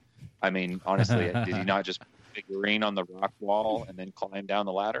ladder. I mean, honestly, did he not just put a figurine on the rock wall and then climb down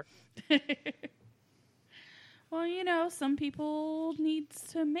the ladder? Well, some people need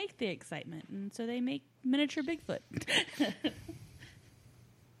to make the excitement, and so they make miniature Bigfoot.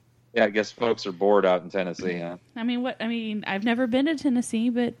 Yeah, I guess folks are bored out in Tennessee, huh? I've never been to Tennessee,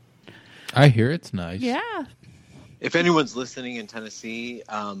 but I hear it's nice. Yeah. If anyone's listening in Tennessee,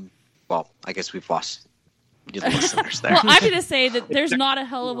 well, I guess we've lost the listeners there. Well, I'm going to say that there's not a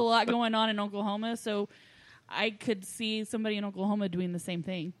hell of a lot going on in Oklahoma, so I could see somebody in Oklahoma doing the same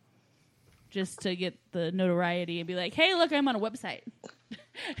thing. just to get the notoriety and be like, hey, look, I'm on a website.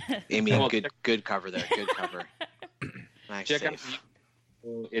 Amy, good cover there. Good cover. Nice. Check out.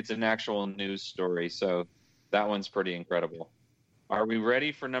 It's an actual news story, so that one's pretty incredible. Are we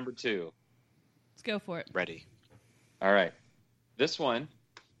ready for number 2? Let's go for it. Ready. All right. This one,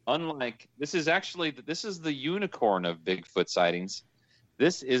 this is the unicorn of Bigfoot sightings.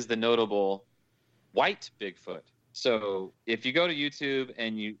 This is the notable white Bigfoot. So if you go to YouTube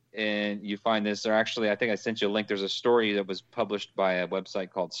and you find this, or actually, I think I sent you a link. There's a story that was published by a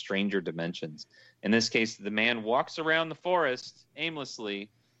website called Stranger Dimensions. In this case, the man walks around the forest aimlessly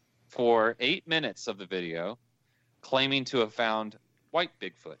for 8 minutes of the video, claiming to have found white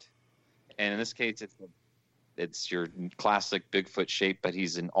Bigfoot. And in this case, it's your classic Bigfoot shape, but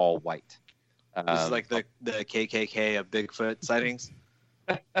he's in all white. This is like the KKK of Bigfoot sightings.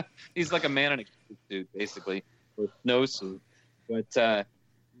 He's like a man in a suit, basically, with no suit. But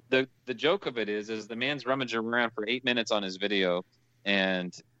the joke of it is the man's rummaging around for 8 minutes on his video,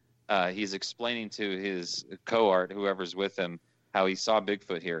 and he's explaining to his cohort, whoever's with him, how he saw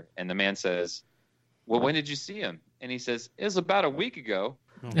Bigfoot here. And the man says, well, when did you see him? And he says, it was about a week ago.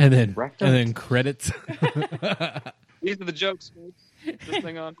 And then credits. These are the jokes. This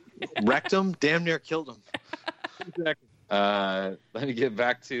thing on. Wrecked him, damn near killed him. Exactly. Let me get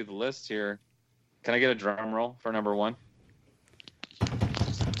back to the list here. Can I get a drum roll for number 1? I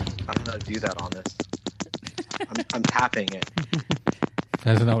don't know how to do that on this. I'm tapping it.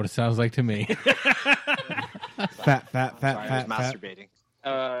 That's not what it sounds like to me. Fat. Masturbating.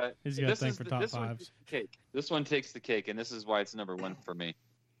 He's got a thing for top fives. This one takes the cake, and this is why it's number 1 for me,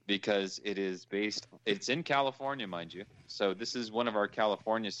 because it's in California, mind you. So this is one of our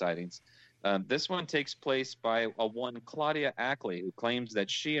California sightings. This one takes place by one Claudia Ackley, who claims that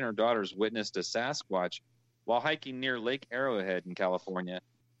she and her daughters witnessed a Sasquatch while hiking near Lake Arrowhead in California.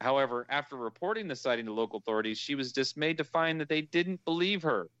 However, after reporting the sighting to local authorities, she was dismayed to find that they didn't believe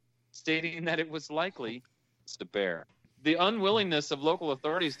her, stating that it was likely a bear. The unwillingness of local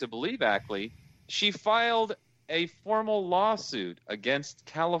authorities to believe Ackley, she filed a formal lawsuit against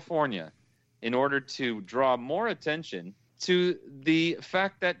California in order to draw more attention to the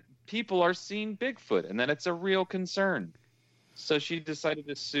fact that people are seeing Bigfoot and that it's a real concern. So she decided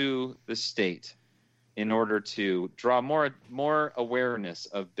to sue the state in order to draw more awareness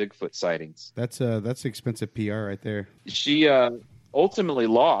of Bigfoot sightings. That's expensive PR right there. She ultimately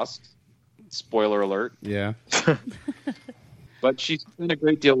lost. Spoiler alert. Yeah. But she spent a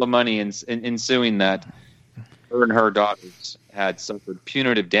great deal of money in suing that her and her daughters had suffered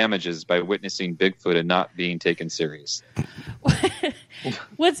punitive damages by witnessing Bigfoot and not being taken serious.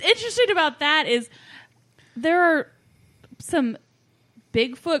 What's interesting about that is there are some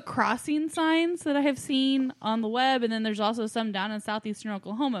Bigfoot crossing signs that I have seen on the web, and then there's also some down in southeastern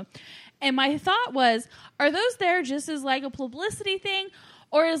Oklahoma. And my thought was, are those there just as like a publicity thing,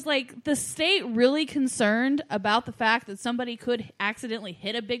 or is like the state really concerned about the fact that somebody could accidentally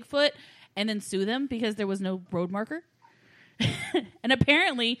hit a Bigfoot and then sue them because there was no road marker? And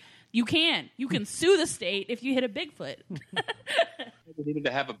apparently you can sue the state if you hit a Bigfoot. They needed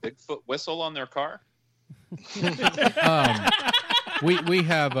to have a Bigfoot whistle on their car. We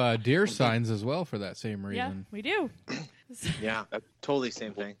have deer signs as well for that same reason. Yeah, we do. Yeah, totally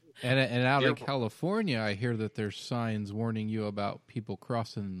same thing. And out in California, I hear that there's signs warning you about people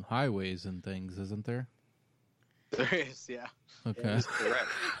crossing highways and things, isn't there? There is, yeah. Okay. That is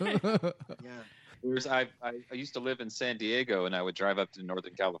correct. Yeah. I used to live in San Diego, and I would drive up to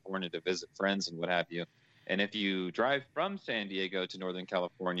Northern California to visit friends and what have you. And if you drive from San Diego to Northern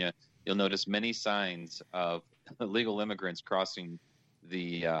California, you'll notice many signs of illegal immigrants crossing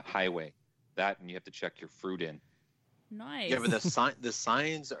the highway. That, and you have to check your fruit in. Nice. Yeah, but the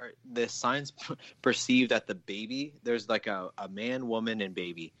signs perceive that the baby, there's like a man, woman, and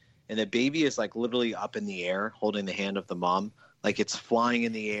baby, and the baby is like literally up in the air, holding the hand of the mom, like it's flying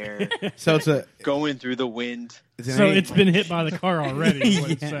in the air. So it's going through the wind. It's been hit by the car already. Is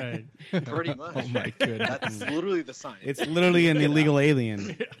what it's saying. Pretty much. Oh my goodness. That's literally the sign. It's literally an illegal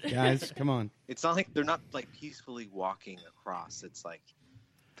alien, guys. Come on. It's not like they're not like peacefully walking across. It's like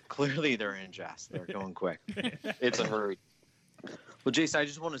clearly they're in jest. They're going quick. It's a hurry. Well, Jason, I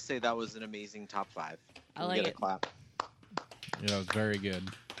just want to say that was an amazing top 5. I like get it. A clap. Yeah, it's very good.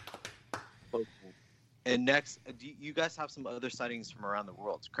 And next, you guys have some other sightings from around the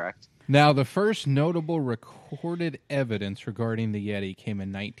world, correct? Now, the first notable recorded evidence regarding the Yeti came in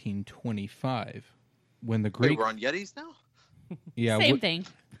 1925, when the Greek. Wait, we're on Yetis now? Yeah, Same thing.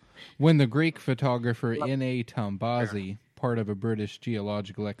 When the Greek photographer N.A. Tombazi, part of a British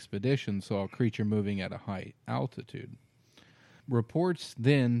geological expedition, saw a creature moving at a high altitude. Reports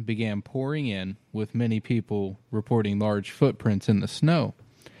then began pouring in, with many people reporting large footprints in the snow.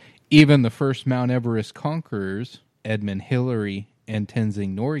 Even the first Mount Everest conquerors, Edmund Hillary and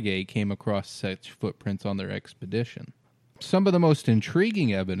Tenzing Norgay, came across such footprints on their expedition. Some of the most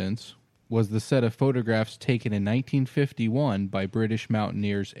intriguing evidence was the set of photographs taken in 1951 by British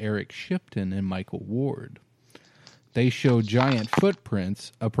mountaineers Eric Shipton and Michael Ward. They showed giant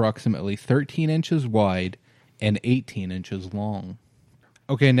footprints approximately 13 inches wide and 18 inches long.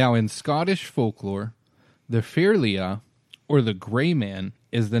 Okay, now in Scottish folklore, the Firlia, or the Grey Man,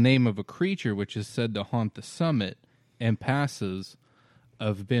 is the name of a creature which is said to haunt the summit and passes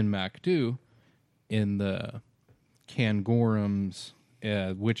of Ben Macdhu in the Cairngorms,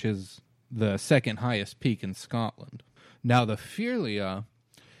 which is the second highest peak in Scotland. Now, the Firlia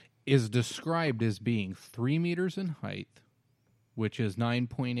is described as being 3 meters in height, which is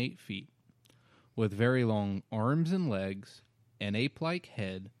 9.8 feet, with very long arms and legs, an ape-like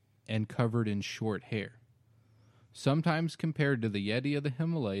head, and covered in short hair. Sometimes compared to the Yeti of the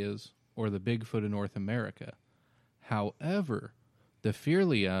Himalayas or the Bigfoot of North America. However, the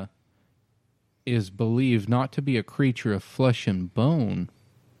Firlia is believed not to be a creature of flesh and bone,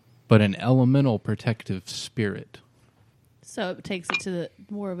 but an elemental protective spirit. So it takes it to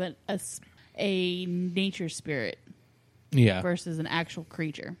more of a nature spirit, versus an actual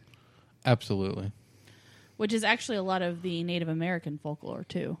creature. Absolutely. Which is actually a lot of the Native American folklore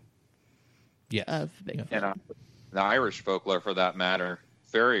too. Yes. Of Bigfoot. And the Irish folklore, for that matter,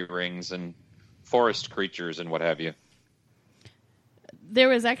 fairy rings and forest creatures and what have you. There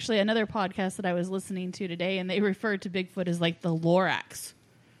was actually another podcast that I was listening to today, and they referred to Bigfoot as like the Lorax,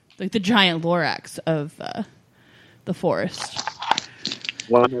 like the giant Lorax of the forest.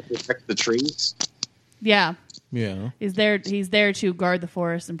 One that protects the trees. Yeah. Yeah. He's there to guard the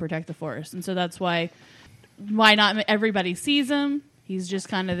forest and protect the forest. And so that's why not everybody sees him. He's just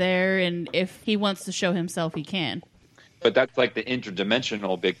kind of there, and if he wants to show himself, he can. But that's like the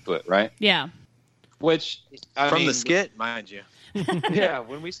interdimensional Bigfoot, right? Yeah. Which, From the skit, mind you. Yeah,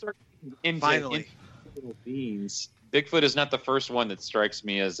 when we start into Finally. interdimensional beings, Bigfoot is not the first one that strikes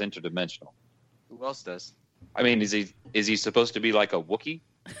me as interdimensional. Who else does? I mean, is he supposed to be like a Wookiee?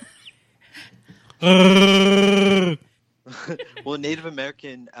 Well, Native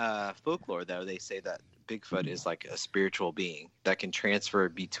American folklore, though, they say that Bigfoot is like a spiritual being that can transfer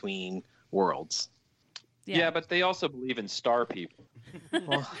between worlds. Yeah, but they also believe in star people.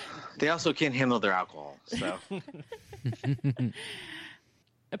 Well, they also can't handle their alcohol, so.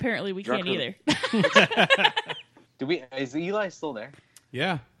 Apparently we can't either. Is Eli still there?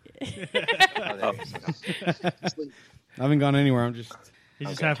 Yeah. Oh, there he is. I haven't gone anywhere. I'm just He's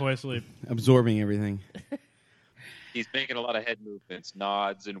just halfway asleep. absorbing everything. He's making a lot of head movements,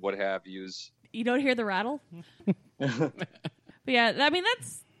 nods, and what have yous. You don't hear the rattle? But yeah, I mean,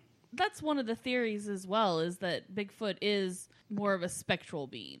 that's one of the theories as well, is that Bigfoot is more of a spectral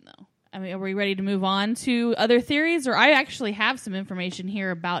being, though. I mean, are we ready to move on to other theories? Or I actually have some information here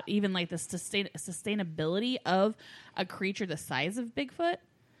about even like the sustainability of a creature the size of Bigfoot.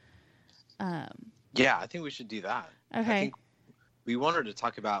 Yeah, I think we should do that. Okay. I think we wanted to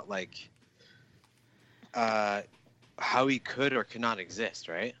talk about like how he could or could not exist,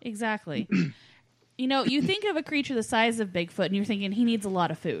 right? Exactly. You think of a creature the size of Bigfoot and you're thinking he needs a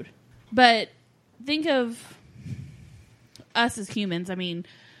lot of food. But think of us as humans. I mean,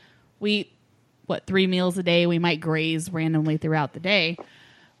 we eat, 3 meals a day? We might graze randomly throughout the day.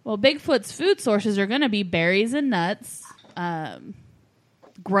 Well, Bigfoot's food sources are going to be berries and nuts,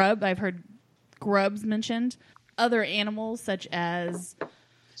 grub. I've heard grubs mentioned. Other animals such as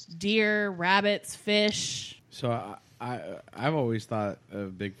deer, rabbits, fish. So I've always thought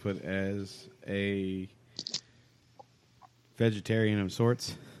of Bigfoot as a vegetarian of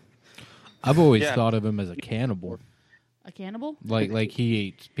sorts. I've always thought of him as a cannibal. A cannibal? Like he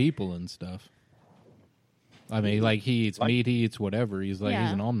eats people and stuff. I mean, like he eats meat, he eats whatever. He's he's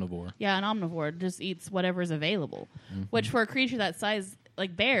an omnivore. Yeah, an omnivore just eats whatever's available. Mm-hmm. Which for a creature that size,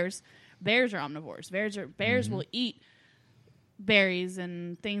 like bears are omnivores. Bears will eat berries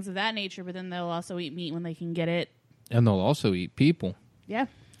and things of that nature, but then they'll also eat meat when they can get it. And they'll also eat people. Yeah.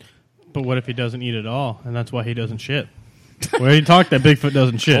 But what if he doesn't eat at all, and that's why he doesn't shit? We already talked that Bigfoot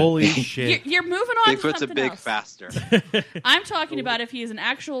doesn't shit. Holy shit. You're moving on to Bigfoot's a something big else. faster. I'm talking about if he is an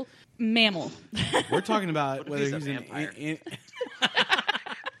actual mammal. We're talking about What if whether he's a he's vampire?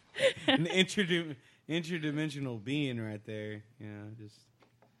 an interdimensional being right there. Just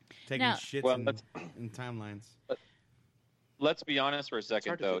taking Now- shits in timelines. Let's be honest for a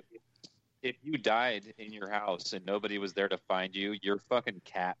second, though. If you died in your house and nobody was there to find you, your fucking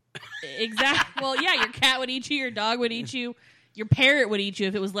cat. Exactly. Well, yeah, your cat would eat you, your dog would eat you. Your parrot would eat you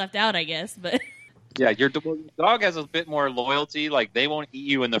if it was left out, I guess. But Yeah, your dog has a bit more loyalty. Like, they won't eat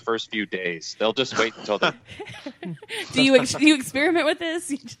you in the first few days. They'll just wait until they... do you experiment with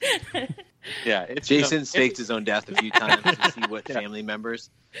this? Yeah, it's Jason faked his own death a few times to see what family members.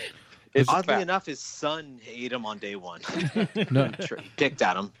 Oddly enough, his son ate him on day one. No. Picked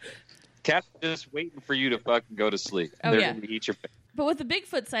at him. Cats are just waiting for you to fucking go to sleep. Oh, They're yeah. going to eat your face. But with the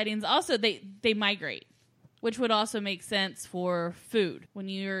Bigfoot sightings, also they migrate, which would also make sense for food.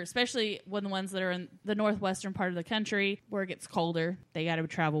 Especially when the ones that are in the northwestern part of the country where it gets colder, they got to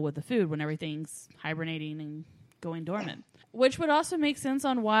travel with the food when everything's hibernating and going dormant. Which would also make sense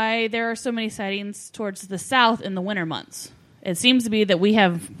on why there are so many sightings towards the south in the winter months. It seems to be that we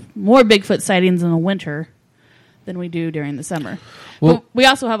have more Bigfoot sightings in the winter than we do during the summer. Well, but we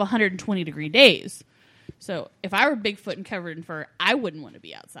also have 120-degree days. So if I were Bigfoot and covered in fur, I wouldn't want to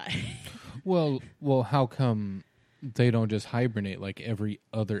be outside. Well, how come they don't just hibernate like every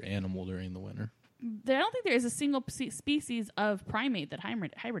other animal during the winter? I don't think there is a single species of primate that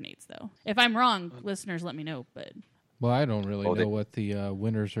hibernates, though. If I'm wrong, listeners, let me know. But Well, I don't really know what the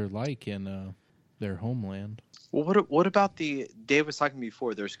winters are like in their homeland. Well, what about Dave was talking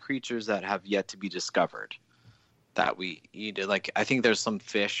before, there's creatures that have yet to be discovered that we eat. Like, I think there's some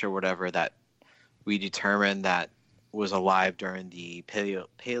fish or whatever that we determined that was alive during the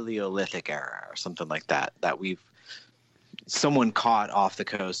Paleolithic era or something like that someone caught off the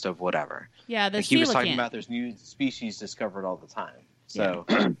coast of whatever. yeah, the Like he was talking coelacanth. about there's new species discovered all the time. So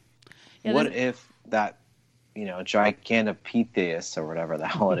Yeah, what if that, Gigantopithecus or whatever the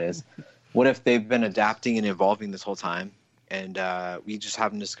hell it is, what if they've been adapting and evolving this whole time and we just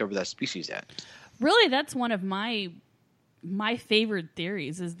haven't discovered that species yet? Really, that's one of my favorite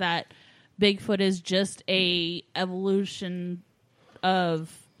theories is that Bigfoot is just a evolution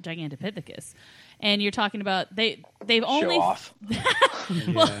of Gigantopithecus. And you're talking about they've only Show off.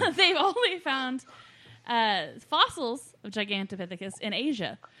 they've only found fossils of Gigantopithecus in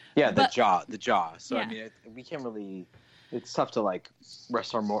Asia. Yeah, the But- jaw. So Yeah. I mean, we can't really. It's tough to like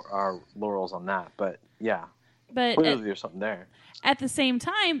rest our laurels on that, but yeah, But clearly there's something there. at the same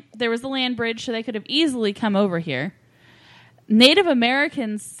time, there was the land bridge, so they could have easily come over here. Native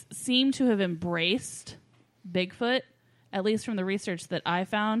Americans seem to have embraced Bigfoot, at least from the research that I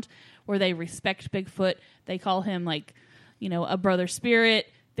found, where they respect Bigfoot. They call him a brother spirit,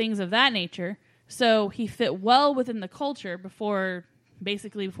 things of that nature. So he fit well within the culture before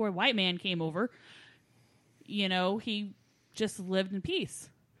white man came over. He just lived in peace.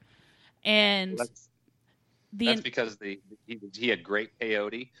 And That's because he had great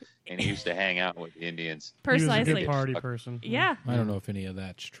peyote and he used to hang out with the Indians. He was a precisely. good party person. Yeah. I don't know if any of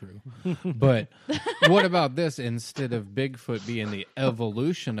that's true. But what about this? Instead of Bigfoot being the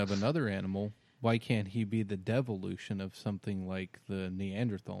evolution of another animal, why can't he be the devolution of something like the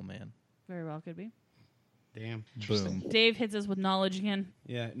Neanderthal man? Very well could be. Damn. Boom. Dave hits us with knowledge again.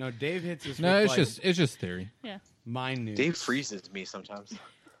 Yeah. No, Dave hits us. No, with, it's just theory. Yeah. mind news. Dave freezes me sometimes.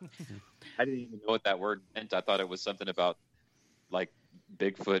 I didn't even know what that word meant. I thought it was something about like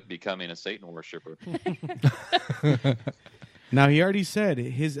Bigfoot becoming a Satan worshiper. Now he already said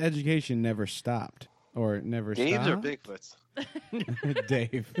his education never stopped or never Dave's or stopped. Bigfoots?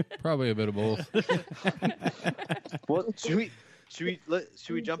 Dave. Probably a bit of both. Well, should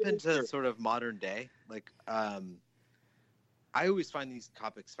we jump into sort of modern day? Like, I always find these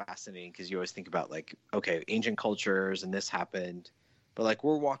topics fascinating because you always think about like, okay, ancient cultures and this happened, but like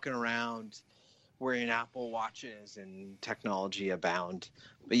we're walking around wearing Apple Watches and technology abound,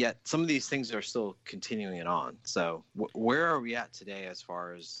 but yet some of these things are still continuing on. So where are we at today as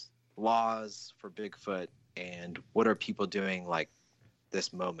far as laws for Bigfoot, and what are people doing like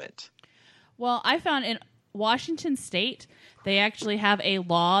this moment? Well, I found in Washington State, they actually have a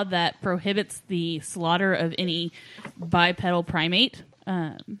law that prohibits the slaughter of any bipedal primate.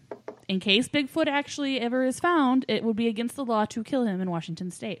 In case Bigfoot actually ever is found, it would be against the law to kill him in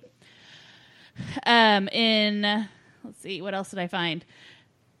Washington State. Let's see, what else did I find?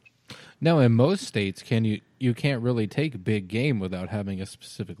 Now, in most states, you can't really take big game without having a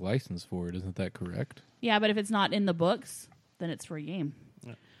specific license for it. Isn't that correct? Yeah, but if it's not in the books, then it's free game.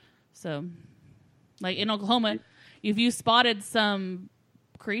 Yeah. So, like in Oklahoma, if you spotted some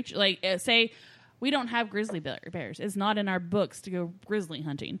creature, like say we don't have grizzly bears, it's not in our books to go grizzly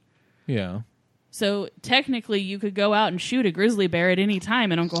hunting. Yeah. So technically, you could go out and shoot a grizzly bear at any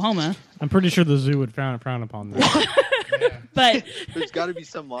time in Oklahoma. I'm pretty sure the zoo would frown upon that. But There's got to be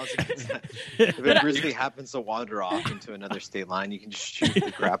some laws against that. If a grizzly happens to wander off into another state line, you can just shoot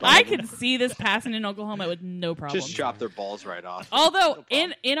the crap out I of them. could see this passing in Oklahoma with no problem. Just chop their balls right off. Although No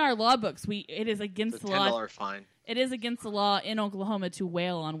problem. in our law books, it is It's against a the law. $10 fine. It is against the law in Oklahoma to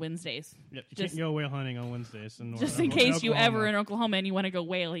whale on Wednesdays. Yep, you can't go whale hunting on Wednesdays. Just in case you ever in Oklahoma and you want to go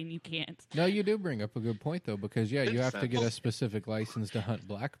whaling, you can't. No, you do bring up a good point, though, because, you have to get a specific license to hunt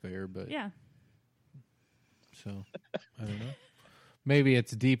black bear. But yeah. So, I don't know. Maybe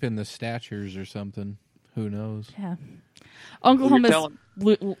it's deep in the statures or something. Who knows? Yeah. Oklahoma's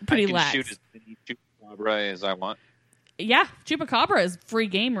pretty I lax. can shoot as many chupacabra as I want. Yeah, chupacabra is free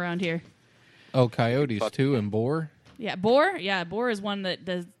game around here. Oh, coyotes, too, and boar? Yeah, boar. Yeah, boar is one that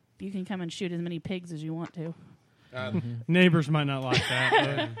does. You can come and shoot as many pigs as you want to. Neighbors might not like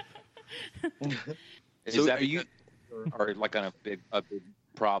that. Is that you are like on a big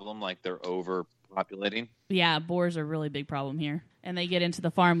problem, like they're overpopulating? Yeah, boars are a really big problem here, and they get into the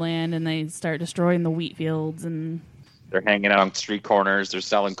farmland and they start destroying the wheat fields, and they're hanging out on street corners. They're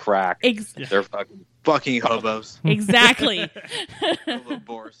selling crack. They're fucking hobos. Exactly. Hobo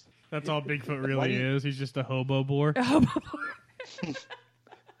boars. That's all Bigfoot really is. He's just a hobo boar. A hobo boar.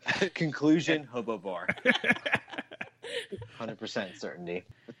 Conclusion: hobo boar. 100% certainty.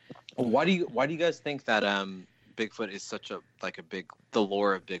 Why do you guys think that Bigfoot is such a big? The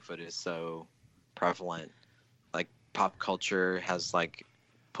lore of Bigfoot is so prevalent. Like pop culture has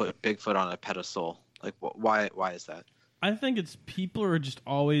put Bigfoot on a pedestal. Like why is that? I think it's people are just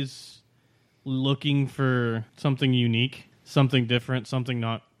always looking for something unique, something different, something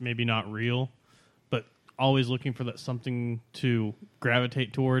maybe not real, but always looking for that something to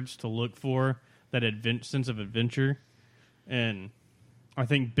gravitate towards, to look for, that sense of adventure. And I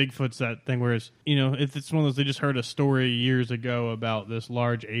think Bigfoot's that thing where it's one of those, they just heard a story years ago about this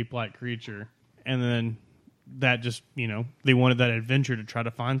large ape-like creature, and then that just, they wanted that adventure to try to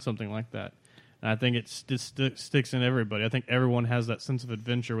find something like that. And I think it sticks in everybody. I think everyone has that sense of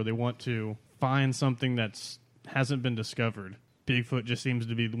adventure where they want to find something that's hasn't been discovered. Bigfoot just seems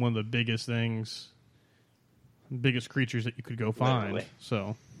to be one of the biggest creatures that you could go find. Literally.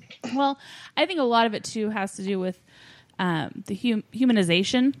 So, well, I think a lot of it too has to do with the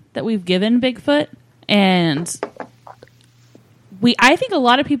humanization that we've given Bigfoot, and I think a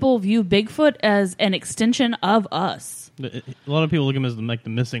lot of people view Bigfoot as an extension of us. A lot of people look at him as the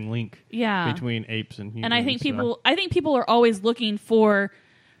missing link between apes and humans. And I think people are always looking for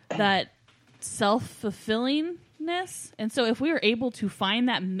that self-fulfillingness. And so if we were able to find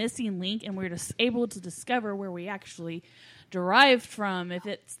that missing link and we're able to discover where we actually derived from, if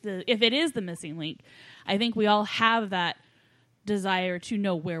it is the missing link, I think we all have that desire to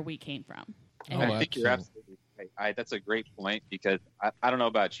know where we came from. And I think you're absolutely right. That's a great point, because I don't know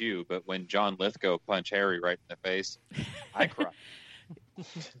about you, but when John Lithgow punched Harry right in the face, I cried.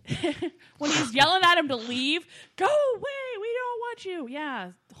 When he's yelling at him to leave, go away, we don't want you.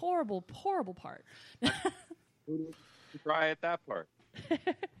 Yeah, horrible, horrible part. You cry at that part.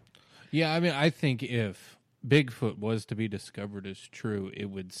 Yeah, I mean, I think if Bigfoot was to be discovered as true, it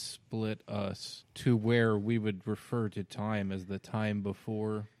would split us to where we would refer to time as the time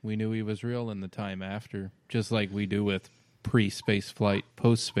before we knew he was real and the time after, just like we do with pre-space flight,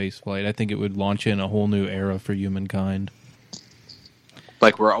 post-space flight. I think it would launch in a whole new era for humankind.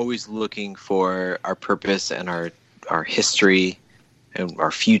 Like we're always looking for our purpose and our history and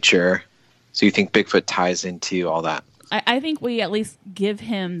our future. So you think Bigfoot ties into all that? I think we at least give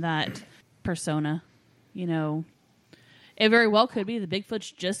him that persona. It very well could be that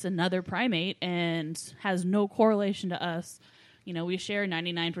Bigfoot's just another primate and has no correlation to us. We share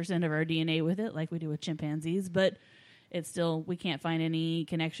 99% of our DNA with it, like we do with chimpanzees, but it's still, we can't find any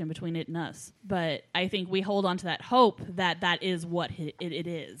connection between it and us. But I think we hold on to that hope that is what it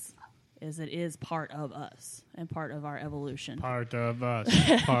is it is part of us and part of our evolution. Part of us.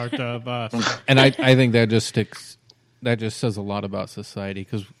 Part of us. And I think that just says a lot about society,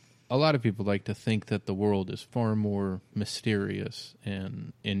 because a lot of people like to think that the world is far more mysterious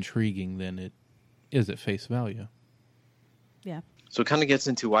and intriguing than it is at face value. Yeah. So it kind of gets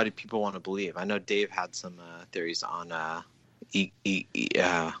into why do people want to believe? I know Dave had some theories on what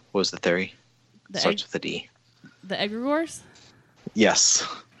was the theory? Starts with an E. The egregores? Yes.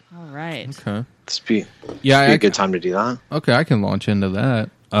 All right. Okay. Be a good time to do that. Okay, I can launch into that.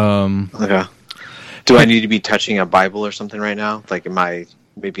 Okay. Do I need to be touching a Bible or something right now? Like, am I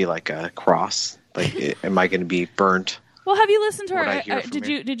maybe like a cross? Like, am I going to be burnt? Well, have you listened to our?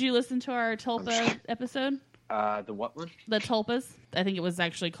 Did you listen to our Tulpa episode? The what one? The Tulpas. I think it was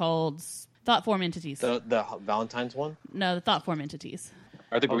actually called Thought Form Entities. The Valentine's one? No, the Thought Form Entities.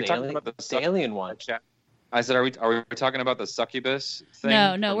 Are we talking about the alien one? I said, are we talking about the succubus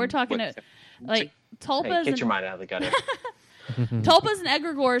thing? No, we're talking like tulpas. Hey, get your mind out of the gutter. Tulpas and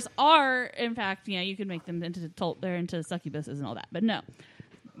egregores are, in fact, you can make them into succubuses and all that. But no,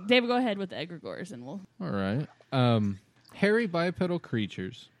 David, go ahead with the egregores, and we'll. All right. Hairy bipedal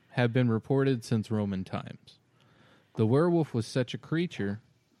creatures have been reported since Roman times. The werewolf was such a creature,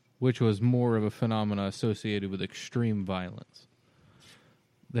 which was more of a phenomena associated with extreme violence.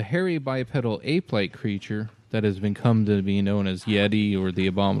 The hairy bipedal ape-like creature that has been come to be known as Yeti or the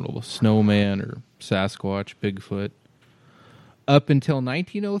Abominable Snowman or Sasquatch, Bigfoot. Up until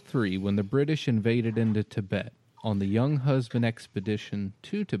 1903, when the British invaded into Tibet on the Young Husband expedition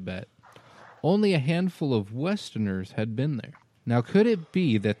to Tibet, only a handful of Westerners had been there. Now, could it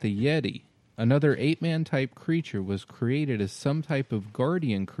be that the Yeti, another ape-man type creature, was created as some type of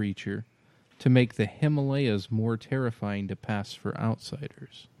guardian creature to make the Himalayas more terrifying to pass for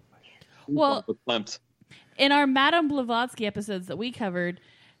outsiders? Well, in our Madame Blavatsky episodes that we covered,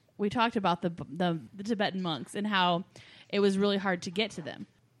 we talked about the Tibetan monks and how it was really hard to get to them.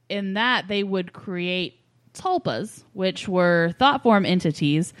 In that, they would create tulpas, which were thought form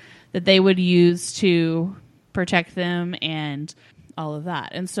entities that they would use to protect them and all of that.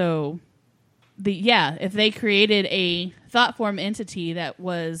 And so, if they created a thought form entity that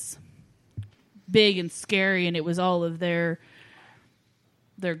was big and scary, and it was all of their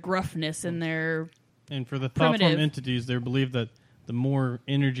gruffness and their and for the thought form entities, they believe that the more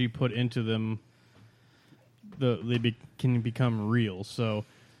energy put into them, can become real. So,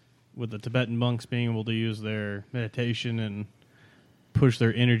 with the Tibetan monks being able to use their meditation and push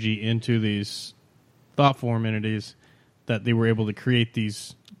their energy into these thought form entities, that they were able to create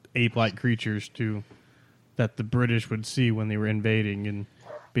these ape-like creatures that the British would see when they were invading and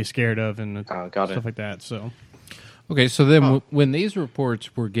be scared of and stuff like that. So, okay, so then when these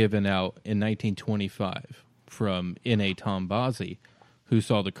reports were given out in 1925 from N.A. Tombazi, who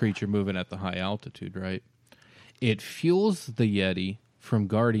saw the creature moving at the high altitude, right? It fuels the Yeti from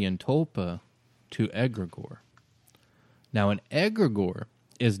guardian tulpa to egregore. Now, an egregore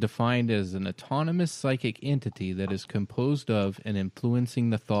is defined as an autonomous psychic entity that is composed of and influencing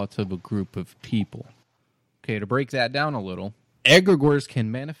the thoughts of a group of people. Okay, to break that down a little, egregores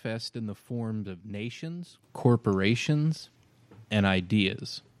can manifest in the forms of nations, corporations, and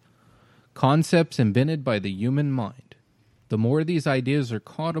ideas. Concepts invented by the human mind. The more these ideas are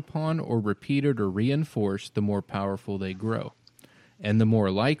caught upon or repeated or reinforced, the more powerful they grow, and the more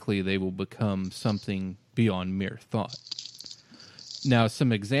likely they will become something beyond mere thought. Now,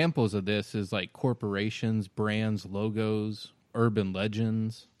 some examples of this is like corporations, brands, logos, urban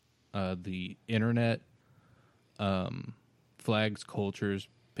legends, the internet, flags, cultures,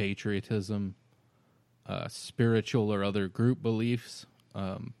 patriotism, spiritual or other group beliefs,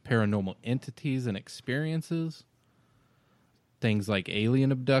 paranormal entities and experiences, things like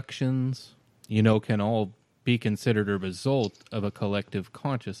alien abductions, can all be considered a result of a collective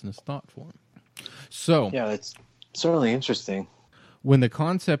consciousness thought form. So, yeah, that's certainly interesting. When the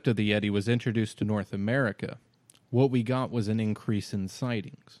concept of the Yeti was introduced to North America, what we got was an increase in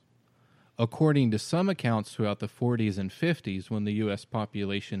sightings. According to some accounts throughout the 40s and 50s, when the U.S.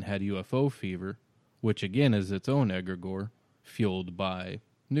 population had UFO fever, which again is its own egregore, fueled by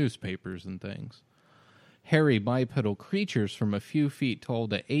newspapers and things, hairy bipedal creatures from a few feet tall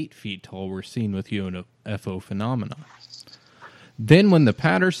to 8 feet tall were seen with UFO phenomena. Then when the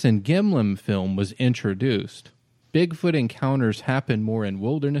Patterson-Gimlin film was introduced, Bigfoot encounters happened more in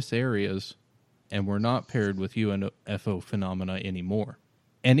wilderness areas and were not paired with UFO phenomena anymore.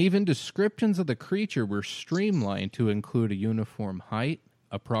 And even descriptions of the creature were streamlined to include a uniform height,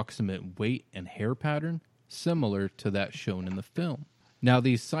 approximate weight, and hair pattern, similar to that shown in the film. Now,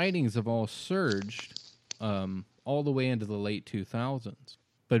 these sightings have all surged all the way into the late 2000s,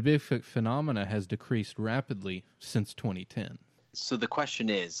 but Bigfoot phenomena has decreased rapidly since 2010. So the question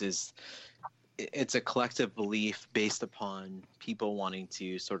is it's a collective belief based upon people wanting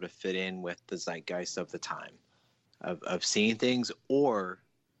to sort of fit in with the zeitgeist of the time of seeing things, or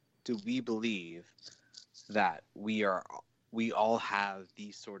do we believe that we all have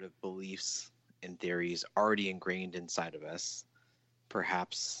these sort of beliefs and theories already ingrained inside of us,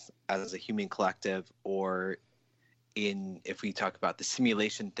 perhaps as a human collective, or if we talk about the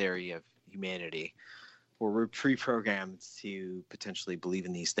simulation theory of humanity, where we're pre-programmed to potentially believe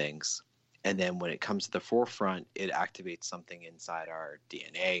in these things. And then when it comes to the forefront, it activates something inside our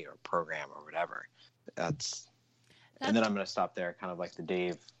DNA or program or whatever. And then I'm going to stop there, kind of like the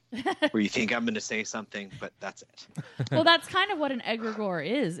Dave, where you think I'm going to say something, but that's it. Well, that's kind of what an egregore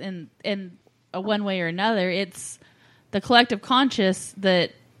is in a one way or another. It's the collective conscious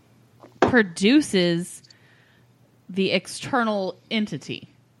that produces the external entity,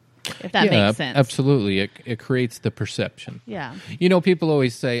 if that makes sense. Absolutely. It creates the perception. Yeah. People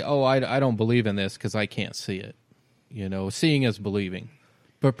always say, I don't believe in this because I can't see it. Seeing is believing.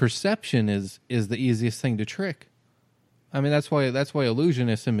 But perception is the easiest thing to trick. I mean, that's why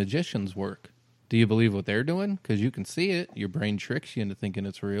illusionists and magicians work. Do you believe what they're doing? Because you can see it. Your brain tricks you into thinking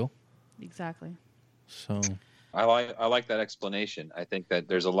it's real. Exactly. So I like that explanation. I think that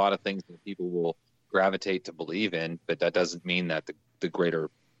there's a lot of things that people will gravitate to believe in, but that doesn't mean that the greater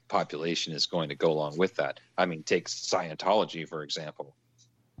population is going to go along with that. I mean, take Scientology, for example.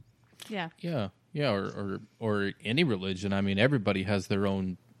 Yeah. Yeah, or any religion. I mean, everybody has their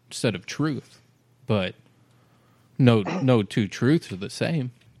own set of truth, but no two truths are the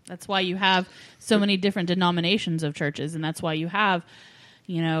same. That's why you have so many different denominations of churches, and that's why you have,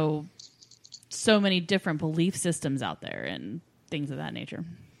 so many different belief systems out there and things of that nature.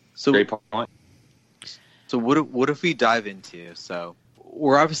 So great point. So what if we dive into? So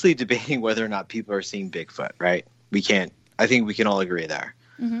we're obviously debating whether or not people are seeing Bigfoot, right? I think we can all agree there.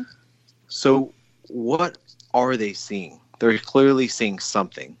 Mm-hmm. So what are they seeing? They're clearly seeing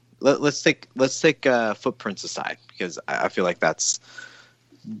something. Let's take footprints aside, because I feel like that's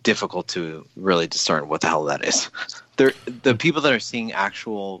difficult to really discern what the hell that is. The people that are seeing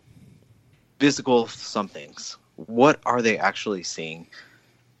actual physical somethings, what are they actually seeing?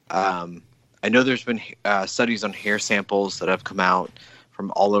 I know there's been studies on hair samples that have come out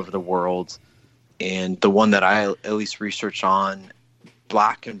from all over the world, and the one that I at least researched on,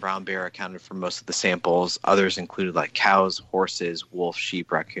 black and brown bear accounted for most of the samples. Others included like cows, horses, wolf,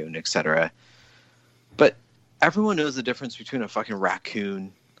 sheep, raccoon, etc. But everyone knows the difference between a fucking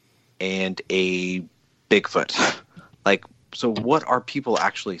raccoon and a Bigfoot. Like, so what are people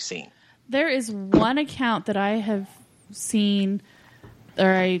actually seeing? There is one account that I have seen,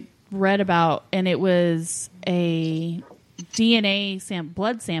 or I read about, and it was a DNA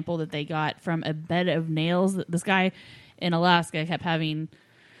blood sample that they got from a bed of nails. This guy in Alaska kept having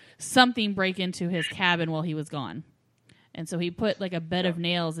something break into his cabin while he was gone. And so he put like a bed of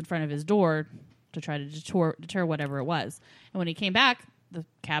nails in front of his door to try to deter whatever it was. And when he came back, the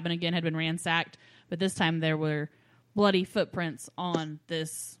cabin again had been ransacked, but this time there were bloody footprints on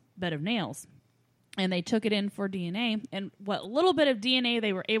this bed of nails. And they took it in for DNA, and what little bit of DNA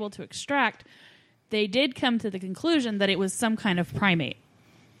they were able to extract, they did come to the conclusion that it was some kind of primate.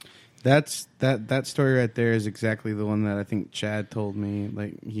 That story right there is exactly the one that I think Chad told me.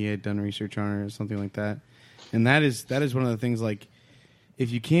 Like, he had done research on it or something like that. And that is one of the things, like,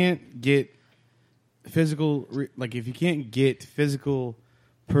 if you can't get physical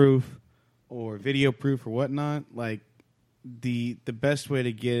proof or video proof or whatnot, like, the best way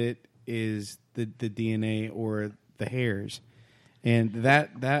to get it is the DNA or the hairs. And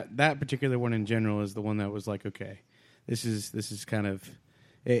that particular one in general is the one that was like, okay, this is kind of,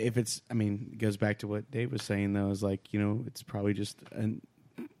 if it's, I mean, it goes back to what Dave was saying, though, is like, it's probably just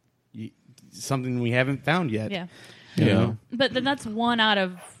something we haven't found yet. Yeah. You know? But then that's one out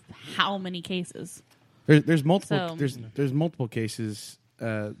of how many cases? There's multiple. So, there's multiple cases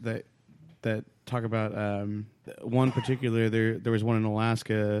that talk about one particular. There was one in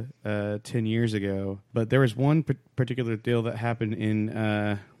Alaska 10 years ago, but there was one particular deal that happened in.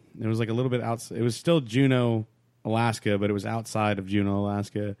 It was like a little bit outside. It was still Juneau, Alaska, but it was outside of Juneau,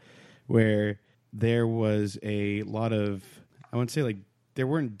 Alaska, where there was a lot of, I wouldn't say like there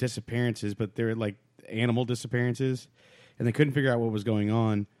weren't disappearances, but there were like animal disappearances, and they couldn't figure out what was going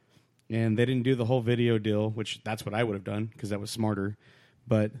on, and they didn't do the whole video deal, which that's what I would have done because that was smarter.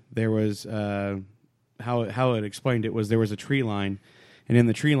 But there was how it explained it was there was a tree line, and in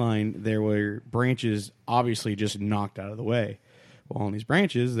the tree line there were branches obviously just knocked out of the way. Well, on these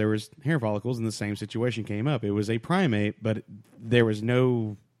branches there was hair follicles, and the same situation came up. It was a primate, but there was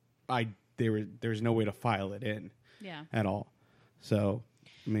no there was no way to file it in at all. So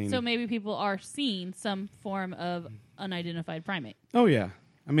I mean, so maybe people are seeing some form of unidentified primate. Oh yeah.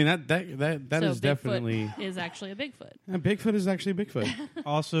 I mean, that so is Bigfoot definitely is actually a Bigfoot. Bigfoot is actually Bigfoot.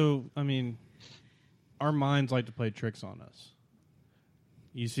 Also, I mean, our minds like to play tricks on us.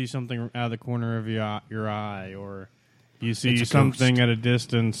 You see something out of the corner of your eye, or you see something at a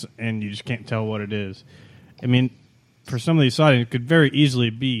distance, and you just can't tell what it is. I mean, for some of these sightings, it could very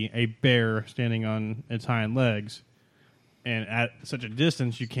easily be a bear standing on its hind legs, and at such a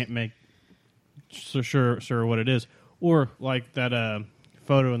distance, you can't make sure what it is. Or like that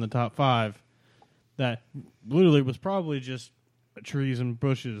photo in the top 5 that literally was probably just trees and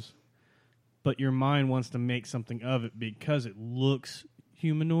bushes, but your mind wants to make something of it because it looks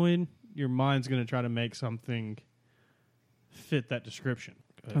humanoid. Your mind's going to try to make something fit that description.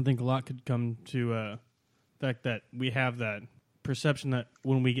 I think a lot could come to the fact that we have that perception that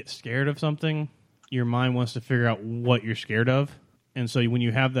when we get scared of something, your mind wants to figure out what you're scared of. And so when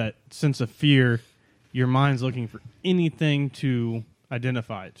you have that sense of fear, your mind's looking for anything to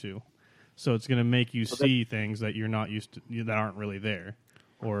identify it to. So it's going to make you see things that you're not used to, that aren't really there,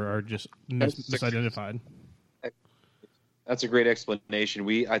 or are just misidentified. That's a great explanation.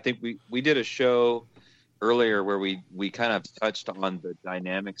 I think we did a show earlier where we kind of touched on the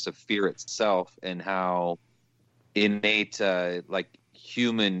dynamics of fear itself and how innate like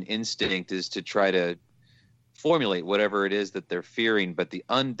human instinct is to try to formulate whatever it is that they're fearing, but the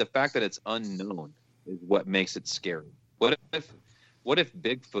fact that it's unknown is what makes it scary. What if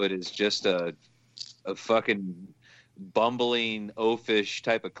Bigfoot is just a fucking bumbling oafish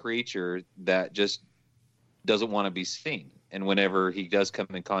type of creature that just doesn't want to be seen, and whenever he does come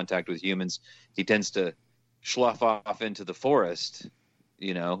in contact with humans, he tends to slough off into the forest,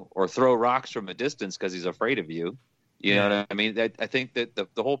 or throw rocks from a distance because he's afraid of you. You know what I mean? I think that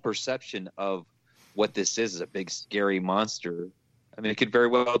the whole perception of what this is a big scary monster. I mean, it could very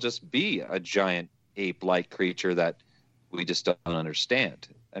well just be a giant ape-like creature that we just don't understand.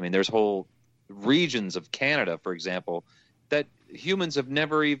 I mean, there's whole regions of Canada, for example, that humans have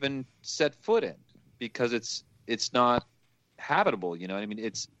never even set foot in because it's not habitable. You know what I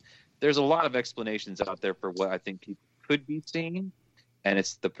mean? There's a lot of explanations out there for what I think people could be seeing, and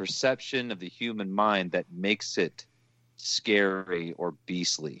it's the perception of the human mind that makes it scary or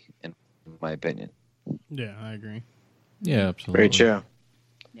beastly, in my opinion. Yeah, I agree. Yeah, absolutely. Great show.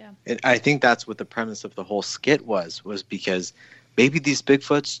 Yeah. And I think that's what the premise of the whole skit was because maybe these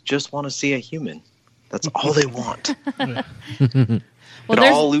Bigfoots just want to see a human. That's all they want. Well, it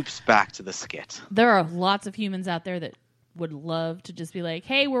all loops back to the skit. There are lots of humans out there that would love to just be like,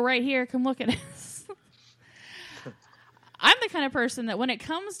 hey, we're right here. Come look at us. I'm the kind of person that when it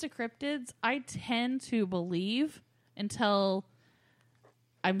comes to cryptids, I tend to believe until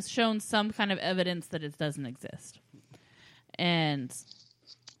I'm shown some kind of evidence that it doesn't exist. And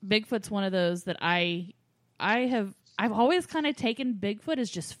Bigfoot's one of those that I've always kind of taken Bigfoot as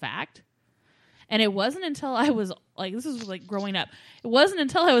just fact. And it wasn't until I was this was like growing up. It wasn't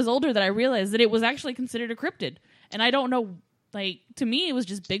until I was older that I realized that it was actually considered a cryptid. And I don't know, to me it was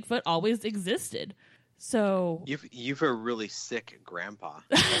just Bigfoot always existed. So you've a really sick grandpa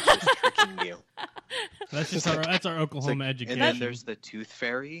that's just tricking you. That's our Oklahoma education. And then there's the Tooth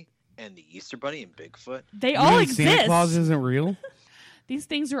Fairy and the Easter Bunny and Bigfoot. They all exist. Santa Claus isn't real? These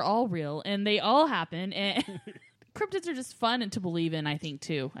things are all real, and they all happen. And cryptids are just fun and to believe in, I think,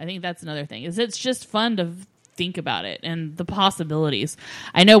 too. I think that's another thing. It's just fun to think about it and the possibilities.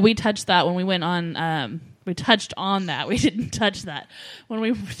 I know we touched that when we went on... we touched on that. We didn't touch that when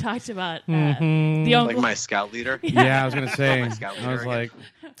we talked about the Oklahoma... Like my scout leader? Yeah, I was going to say. I was like...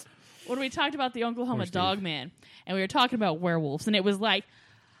 When we talked about the Oklahoma Dog Man, and we were talking about werewolves, and it was like,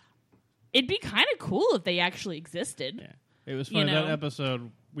 it'd be kind of cool if they actually existed. Yeah. It was funny. That episode,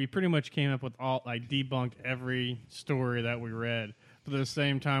 we pretty much came up with debunked every story that we read. But at the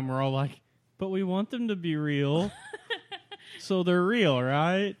same time, we're all like, but we want them to be real. So they're real,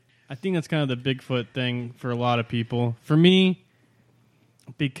 right? I think that's kind of the Bigfoot thing for a lot of people. For me,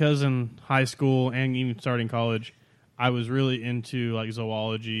 because in high school and even starting college, I was really into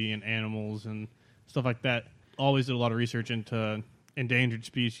zoology and animals and stuff like that. Always did a lot of research into endangered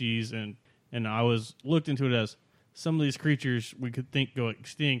species, and I was looked into it as some of these creatures we could think go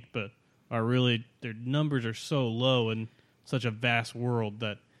extinct, but are really, their numbers are so low in such a vast world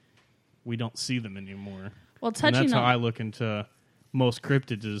that we don't see them anymore. Well, and that's how I look into most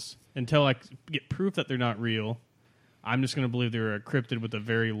cryptids is until I get proof that they're not real, I'm just going to believe they're a cryptid with a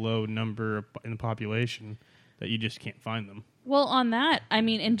very low number in the population that you just can't find them. Well, on that, I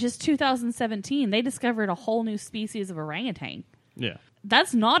mean, in just 2017, they discovered a whole new species of orangutan. Yeah.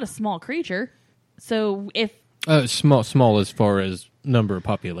 That's not a small creature. So if... small as far as number of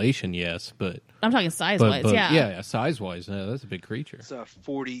population, yes, but... I'm talking size-wise, yeah. Yeah, size-wise, that's a big creature. It's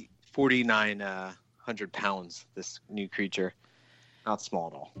 4,900 pounds, this new creature. Not small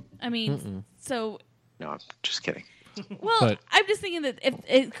at all. I mean, so... No, I'm just kidding. Well, I'm just thinking that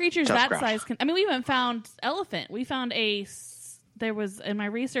if creatures that size can... I mean, we even found elephant. We found there was, in my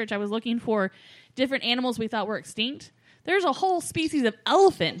research, I was looking for different animals we thought were extinct. There's a whole species of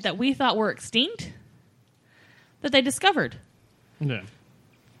elephant that we thought were extinct that they discovered. Yeah.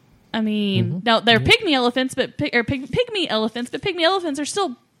 I mean, now they're pygmy elephants, but pygmy elephants are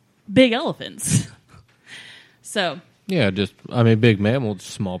still big elephants. So... Yeah, big mammal,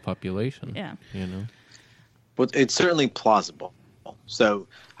 small population. Yeah. Well, it's certainly plausible. So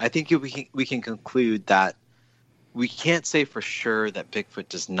I think we can conclude that we can't say for sure that Bigfoot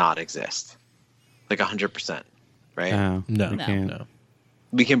does not exist, 100%, right? No.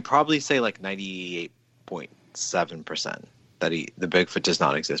 We can probably say 98.7% that the Bigfoot does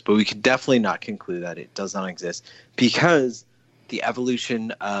not exist, but we could definitely not conclude that it does not exist because the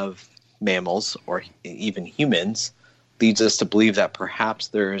evolution of mammals or even humans leads us to believe that perhaps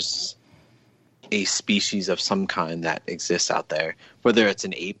there's a species of some kind that exists out there, whether it's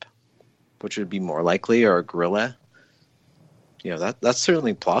an ape, which would be more likely, or a gorilla. That's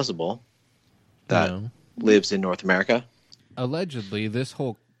certainly plausible that lives in North America. Allegedly, this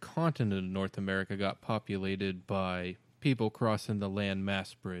whole continent of North America got populated by people crossing the land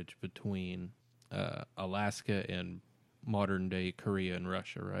mass bridge between Alaska and modern-day Korea and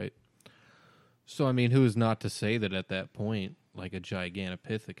Russia, right? So, I mean, who is not to say that at that point, like a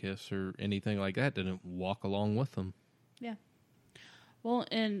Gigantopithecus or anything like that didn't walk along with them? Yeah. Well,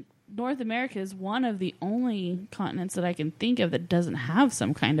 and North America is one of the only continents that I can think of that doesn't have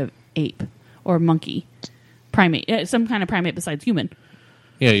some kind of ape or monkey primate, some kind of primate besides human.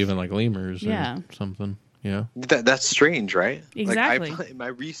 Yeah, even like lemurs or something. Yeah. That's strange, right? Exactly. In my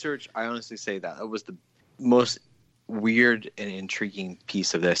research, I honestly say that was the most weird and intriguing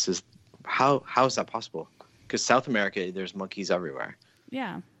piece of this is how is that possible? Because South America, there's monkeys everywhere.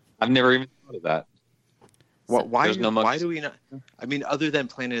 Yeah. I've never even thought of that. Why do we not? I mean, other than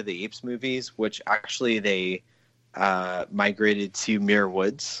Planet of the Apes movies, which actually they migrated to Muir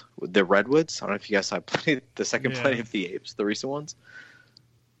Woods, the redwoods. I don't know if you guys saw the second Planet of the Apes, the recent ones.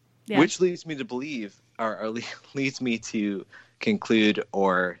 Yeah. Which leads me to believe, or leads me to conclude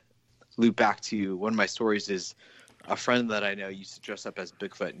or loop back to one of my stories is a friend that I know used to dress up as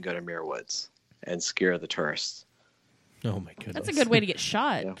Bigfoot and go to Muir Woods and scare the tourists. Oh my goodness. That's a good way to get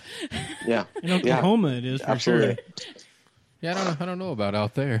shot. Yeah. In Oklahoma it is for sure. Yeah, I don't know about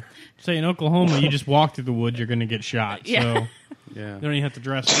out there. Say in Oklahoma you just walk through the woods, you're gonna get shot. Yeah. So you don't even have to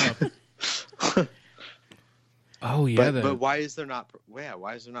dress up. Oh yeah. But why is there not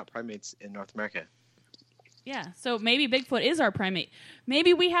primates in North America? Yeah. So maybe Bigfoot is our primate.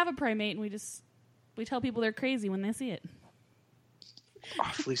 Maybe we have a primate and we tell people they're crazy when they see it.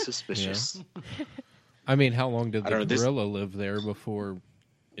 Awfully suspicious. Yeah. I mean, how long did the gorilla live there before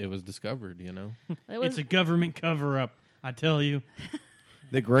it was discovered, It's a government cover-up, I tell you.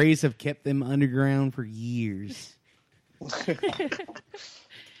 The Greys have kept them underground for years. We'll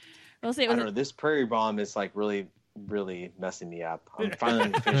see. I don't know. This prairie bomb is like really, really messing me up. I'm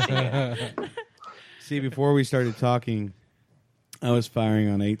finally finishing it. See, before we started talking, I was firing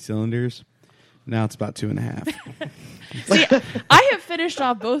on 8 cylinders. Now it's about 2.5. See, I have finished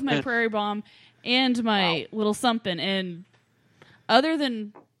off both my prairie bomb and my little something, and other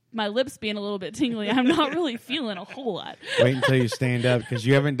than my lips being a little bit tingly, I'm not really feeling a whole lot. Wait until you stand up, because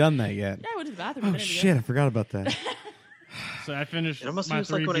you haven't done that yet. Yeah, I went to the bathroom. Oh, shit, I forgot about that. So I finished. It almost my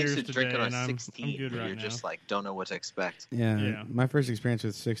seems like when I used to today, drink it on I'm 16, good right you're now. just like don't know what to expect. Yeah. My first experience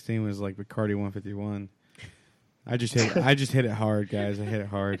with 16 was like Bacardi 151. I just hit it hard, guys. I hit it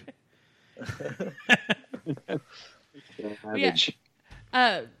hard.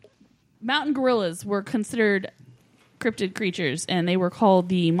 Mountain gorillas were considered cryptid creatures, and they were called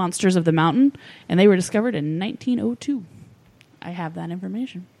the monsters of the mountain, and they were discovered in 1902. I have that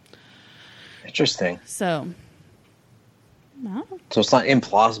information. Interesting. So it's not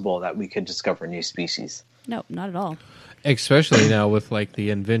implausible that we could discover new species. No, not at all. Especially now with like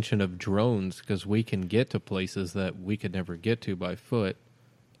the invention of drones, because we can get to places that we could never get to by foot,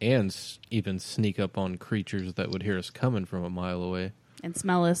 and even sneak up on creatures that would hear us coming from a mile away and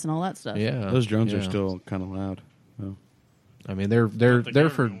smell us and all that stuff. Yeah, those drones are still kind of loud. Oh. I mean, they're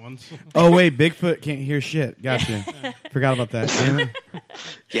for. Oh wait, Bigfoot can't hear shit. Gotcha. Forgot about that. Damn it.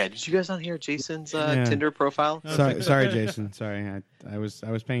 Yeah, did you guys not hear Jason's Tinder profile? Sorry, Jason. Sorry, I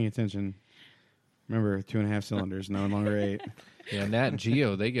was paying attention. Remember, 2.5 cylinders, no longer 8. Yeah, Nat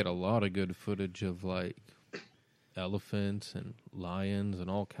Geo, they get a lot of good footage of like elephants and lions and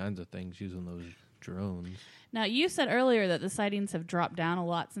all kinds of things using those drones. Now, you said earlier that the sightings have dropped down a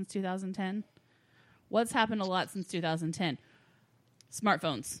lot since 2010. What's happened a lot since 2010?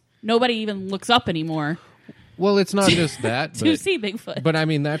 Smartphones. Nobody even looks up anymore. Well, it's not just that. To see Bigfoot. But I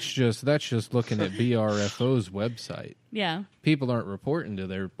mean, that's just looking at BRFO's website. Yeah. People aren't reporting to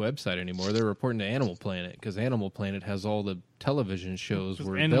their website anymore. They're reporting to Animal Planet, because Animal Planet has all the television shows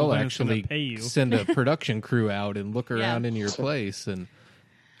where they'll actually send a production crew out and look around in your place. And,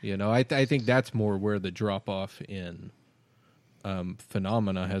 I think that's more where the drop-off in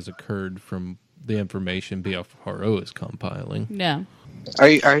phenomena has occurred from the information BFRO is compiling. Yeah. Are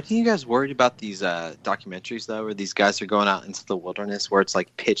you guys worried about these documentaries though, where these guys are going out into the wilderness where it's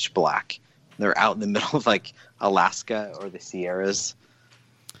like pitch black? They're out in the middle of like Alaska or the Sierras.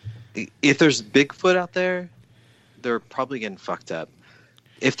 If there's Bigfoot out there, they're probably getting fucked up.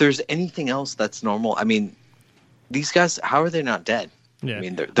 If there's anything else that's normal, I mean, these guys, how are they not dead? Yeah. I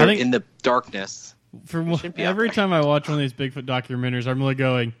mean, they're in the darkness. Every time I watch one of these Bigfoot documentaries, I'm really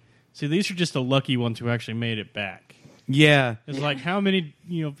going, see, these are just the lucky ones who actually made it back. Yeah. It's like how many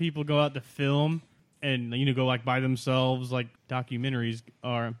people go out to film and go like by themselves, like documentaries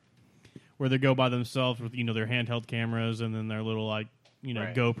are where they go by themselves with their handheld cameras and then their little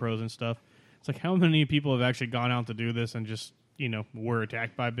Right. GoPros and stuff. It's like how many people have actually gone out to do this and just were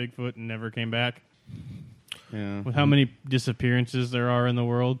attacked by Bigfoot and never came back? Yeah. With how many disappearances there are in the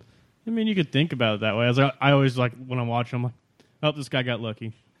world. I mean, you could think about it that way. I always like when I'm watching, I'm like, oh, this guy got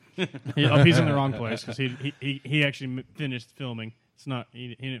lucky. He's in the wrong place because he actually finished filming. It's not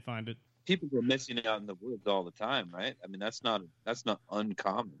he didn't find it. People go missing out in the woods all the time, right? I mean, that's not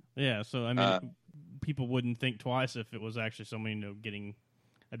uncommon. Yeah, so I mean, people wouldn't think twice if it was actually somebody getting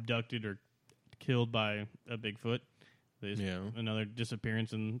abducted or killed by a Bigfoot. Another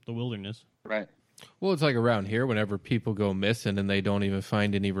disappearance in the wilderness. Right. Well, it's like around here, whenever people go missing and they don't even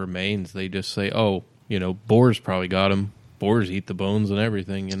find any remains, they just say, "Oh, boars probably got them. Boars eat the bones and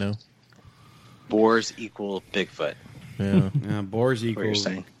everything." Boars equal Bigfoot. Yeah. Yeah, boars equal you're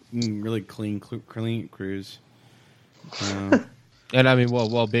saying. really clean cruise. And I mean,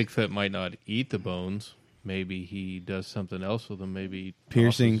 while Bigfoot might not eat the bones, maybe he does something else with them. Maybe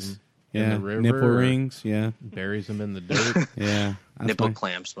Piercings. in the river, nipple or rings. Yeah, buries them in the dirt. yeah. Nipple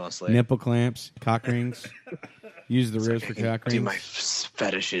clamps mostly. Nipple clamps, cock rings. Use the ribs for cock rings. Do my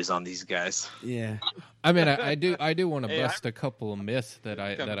fetishes on these guys. Yeah. I mean, I do want to bust a couple of myths that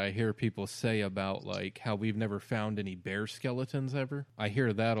I hear people say about like how we've never found any bear skeletons ever. I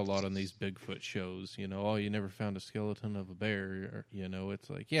hear that a lot on these Bigfoot shows. Oh, you never found a skeleton of a bear. It's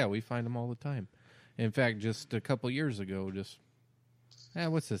like, yeah, we find them all the time. In fact, just a couple years ago,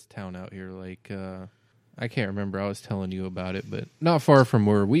 what's this town out here? Like, I can't remember. I was telling you about it, but not far from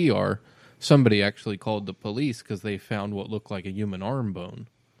where we are, somebody actually called the police because they found what looked like a human arm bone,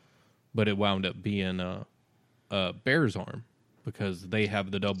 but it wound up being a bear's arm because they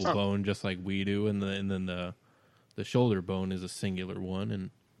have the double bone just like we do, and then the shoulder bone is a singular one.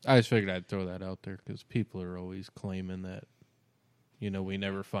 And I just figured I'd throw that out there because people are always claiming that we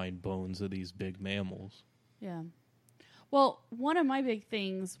never find bones of these big mammals. Yeah. Well, one of my big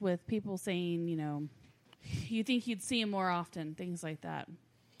things with people saying, you think you'd see them more often, things like that.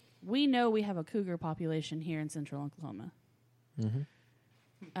 We know we have a cougar population here in central Oklahoma. Mm-hmm.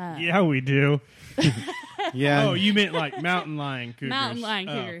 Yeah, we do. Yeah. Oh, you meant like mountain lion cougars. Mountain lion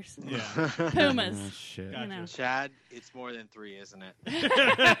cougars. Yeah. Pumas. Oh, shit. Gotcha. Chad, it's more than 3, isn't it?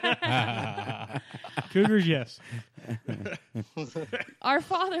 Cougars, yes. Our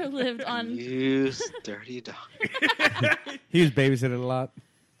father lived on... You dirty dog. He was babysitting a lot.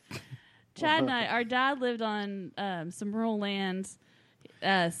 Chad and our dad lived on some rural lands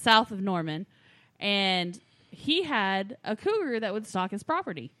south of Norman, and he had a cougar that would stalk his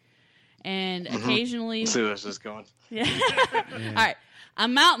property. And occasionally... See where this is going. Yeah. All right. A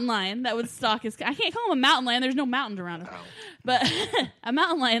mountain lion that would stalk his... I can't call him a mountain lion. There's no mountains around him. Oh. But a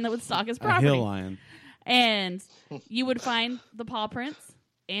mountain lion that would stalk his A property. hill lion. And you would find the paw prints.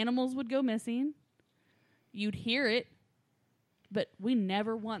 Animals would go missing. You'd hear it. But we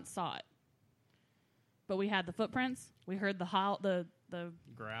never once saw it. But we had the footprints. We heard the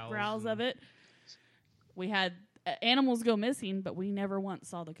growls of it. We had animals go missing, but we never once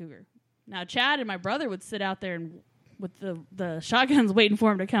saw the cougar. Now, Chad and my brother would sit out there and with the shotguns waiting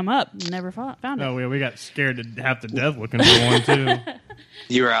for him to come up and never found it. No, we got scared to half to death looking for one, too.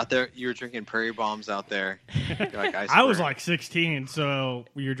 You were out there. You were drinking Prairie Bombs out there. You're like, I was like 16, so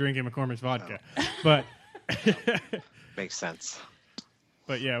we were drinking McCormick's vodka. Oh. But makes sense.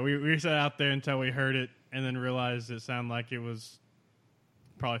 But yeah, we sat out there until we heard it and then realized it sounded like it was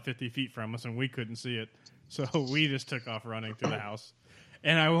probably 50 feet from us and we couldn't see it. So we just took off running through the house.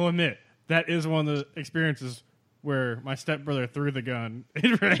 And I will admit, that is one of the experiences where my stepbrother threw the gun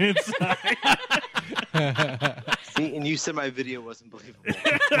and ran inside. See, and you said my video wasn't believable.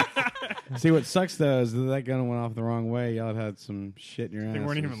 See, what sucks, though, is that gun went off the wrong way. Y'all had some shit in your ass. They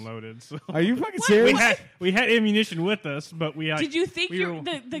weren't even loaded. So. Are you fucking serious? We had ammunition with us, but we... Did you think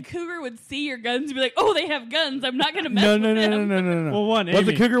the cougar would see your guns and be like, oh, they have guns, I'm not going to mess No. with them? No. Well, what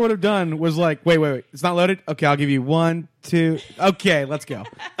the cougar would have done was like, wait, it's not loaded? Okay, I'll give you 1, 2. Okay, let's go.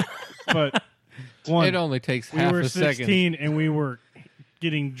 But it only takes half a second. We were 16 and we were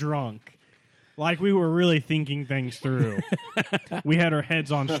getting drunk. Like we were really thinking things through. We had our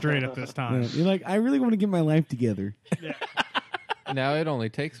heads on straight at this time. You're like, I really want to get my life together. Yeah. Now, it only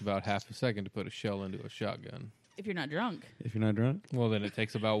takes about half a second to put a shell into a shotgun. If you're not drunk. If you're not drunk? Well, then it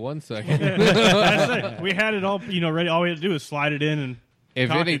takes about 1 second. That's it. We had it all, ready. All we had to do was slide it in and If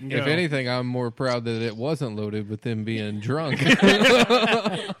go. anything, I'm more proud that it wasn't loaded with them being drunk.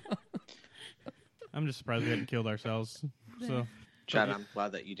 I'm just surprised we hadn't killed ourselves. So, Chad, I'm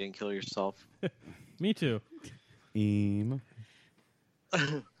glad that you didn't kill yourself. me too.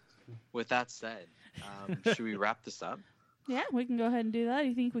 With that said, should we wrap this up? Yeah, we can go ahead and do that.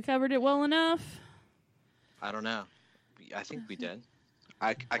 You think we covered it well enough? I don't know. I think we did.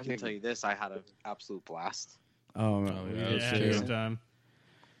 I can tell you this. I had an absolute blast. Oh, no. Yeah, good time.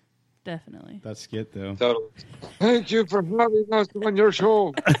 Definitely. That skit, though. Totally. Thank you for having us on your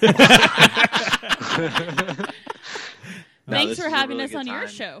show. Thanks for having really us good on your time.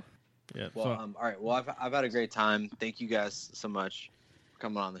 show. Yeah. Well, all right. Well, I've had a great time. Thank you guys so much for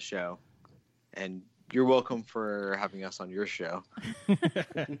coming on the show, and you're welcome for having us on your show.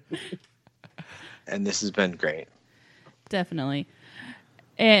 And this has been great. Definitely.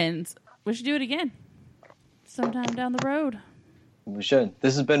 And we should do it again sometime down the road. We should.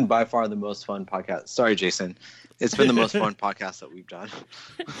 This has been by far the most fun podcast. Sorry, Jason. It's been the most fun podcast that we've done.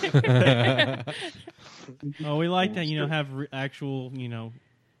 Oh, we like to, have actual,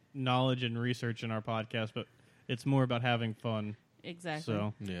 knowledge and research in our podcast, but it's more about having fun. Exactly.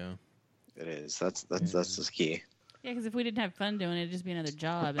 So Yeah. It is. That's the key. Yeah, because if we didn't have fun doing it, it'd just be another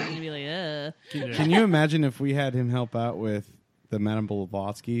job, and it'd be like, Can you imagine if we had him help out with the Madame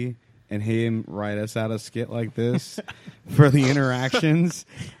Blavatsky and him write us out a skit like this for the interactions?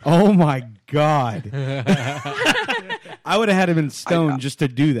 Oh my God. I would have had him in stone just to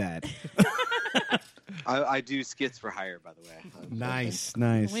do that. I do skits for hire, by the way. Nice.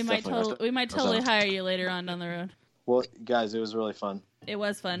 We might totally hire you later on down the road. Well, guys, it was really fun. It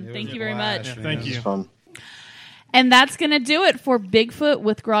was fun. It Thank was you a very blast, much. man. thank It you. was fun. And that's going to do it for Bigfoot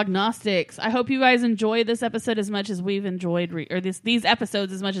with Grognostics. I hope you guys enjoy this episode as much as we've enjoyed, these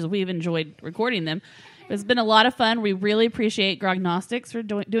episodes as much as we've enjoyed recording them. It's been a lot of fun. We really appreciate Grognostics for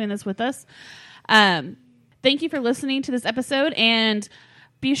doing this with us. Thank you for listening to this episode, and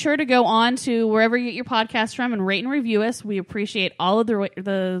be sure to go on to wherever you get your podcast from and rate and review us. We appreciate all of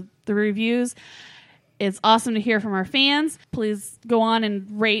the reviews. It's awesome to hear from our fans. Please go on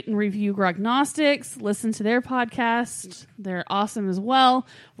and rate and review Grognostics. Listen to their podcast. They're awesome as well.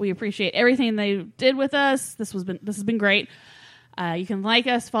 We appreciate everything they did with us. This has been great. You can like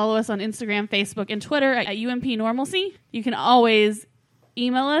us, follow us on Instagram, Facebook, and Twitter at UMP Normalcy. You can always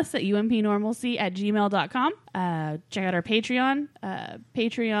email us at umpnormalcy@gmail.com. Check out our Patreon,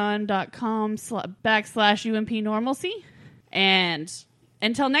 patreon.com/UMP Normalcy. And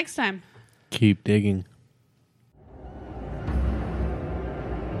until next time. Keep digging.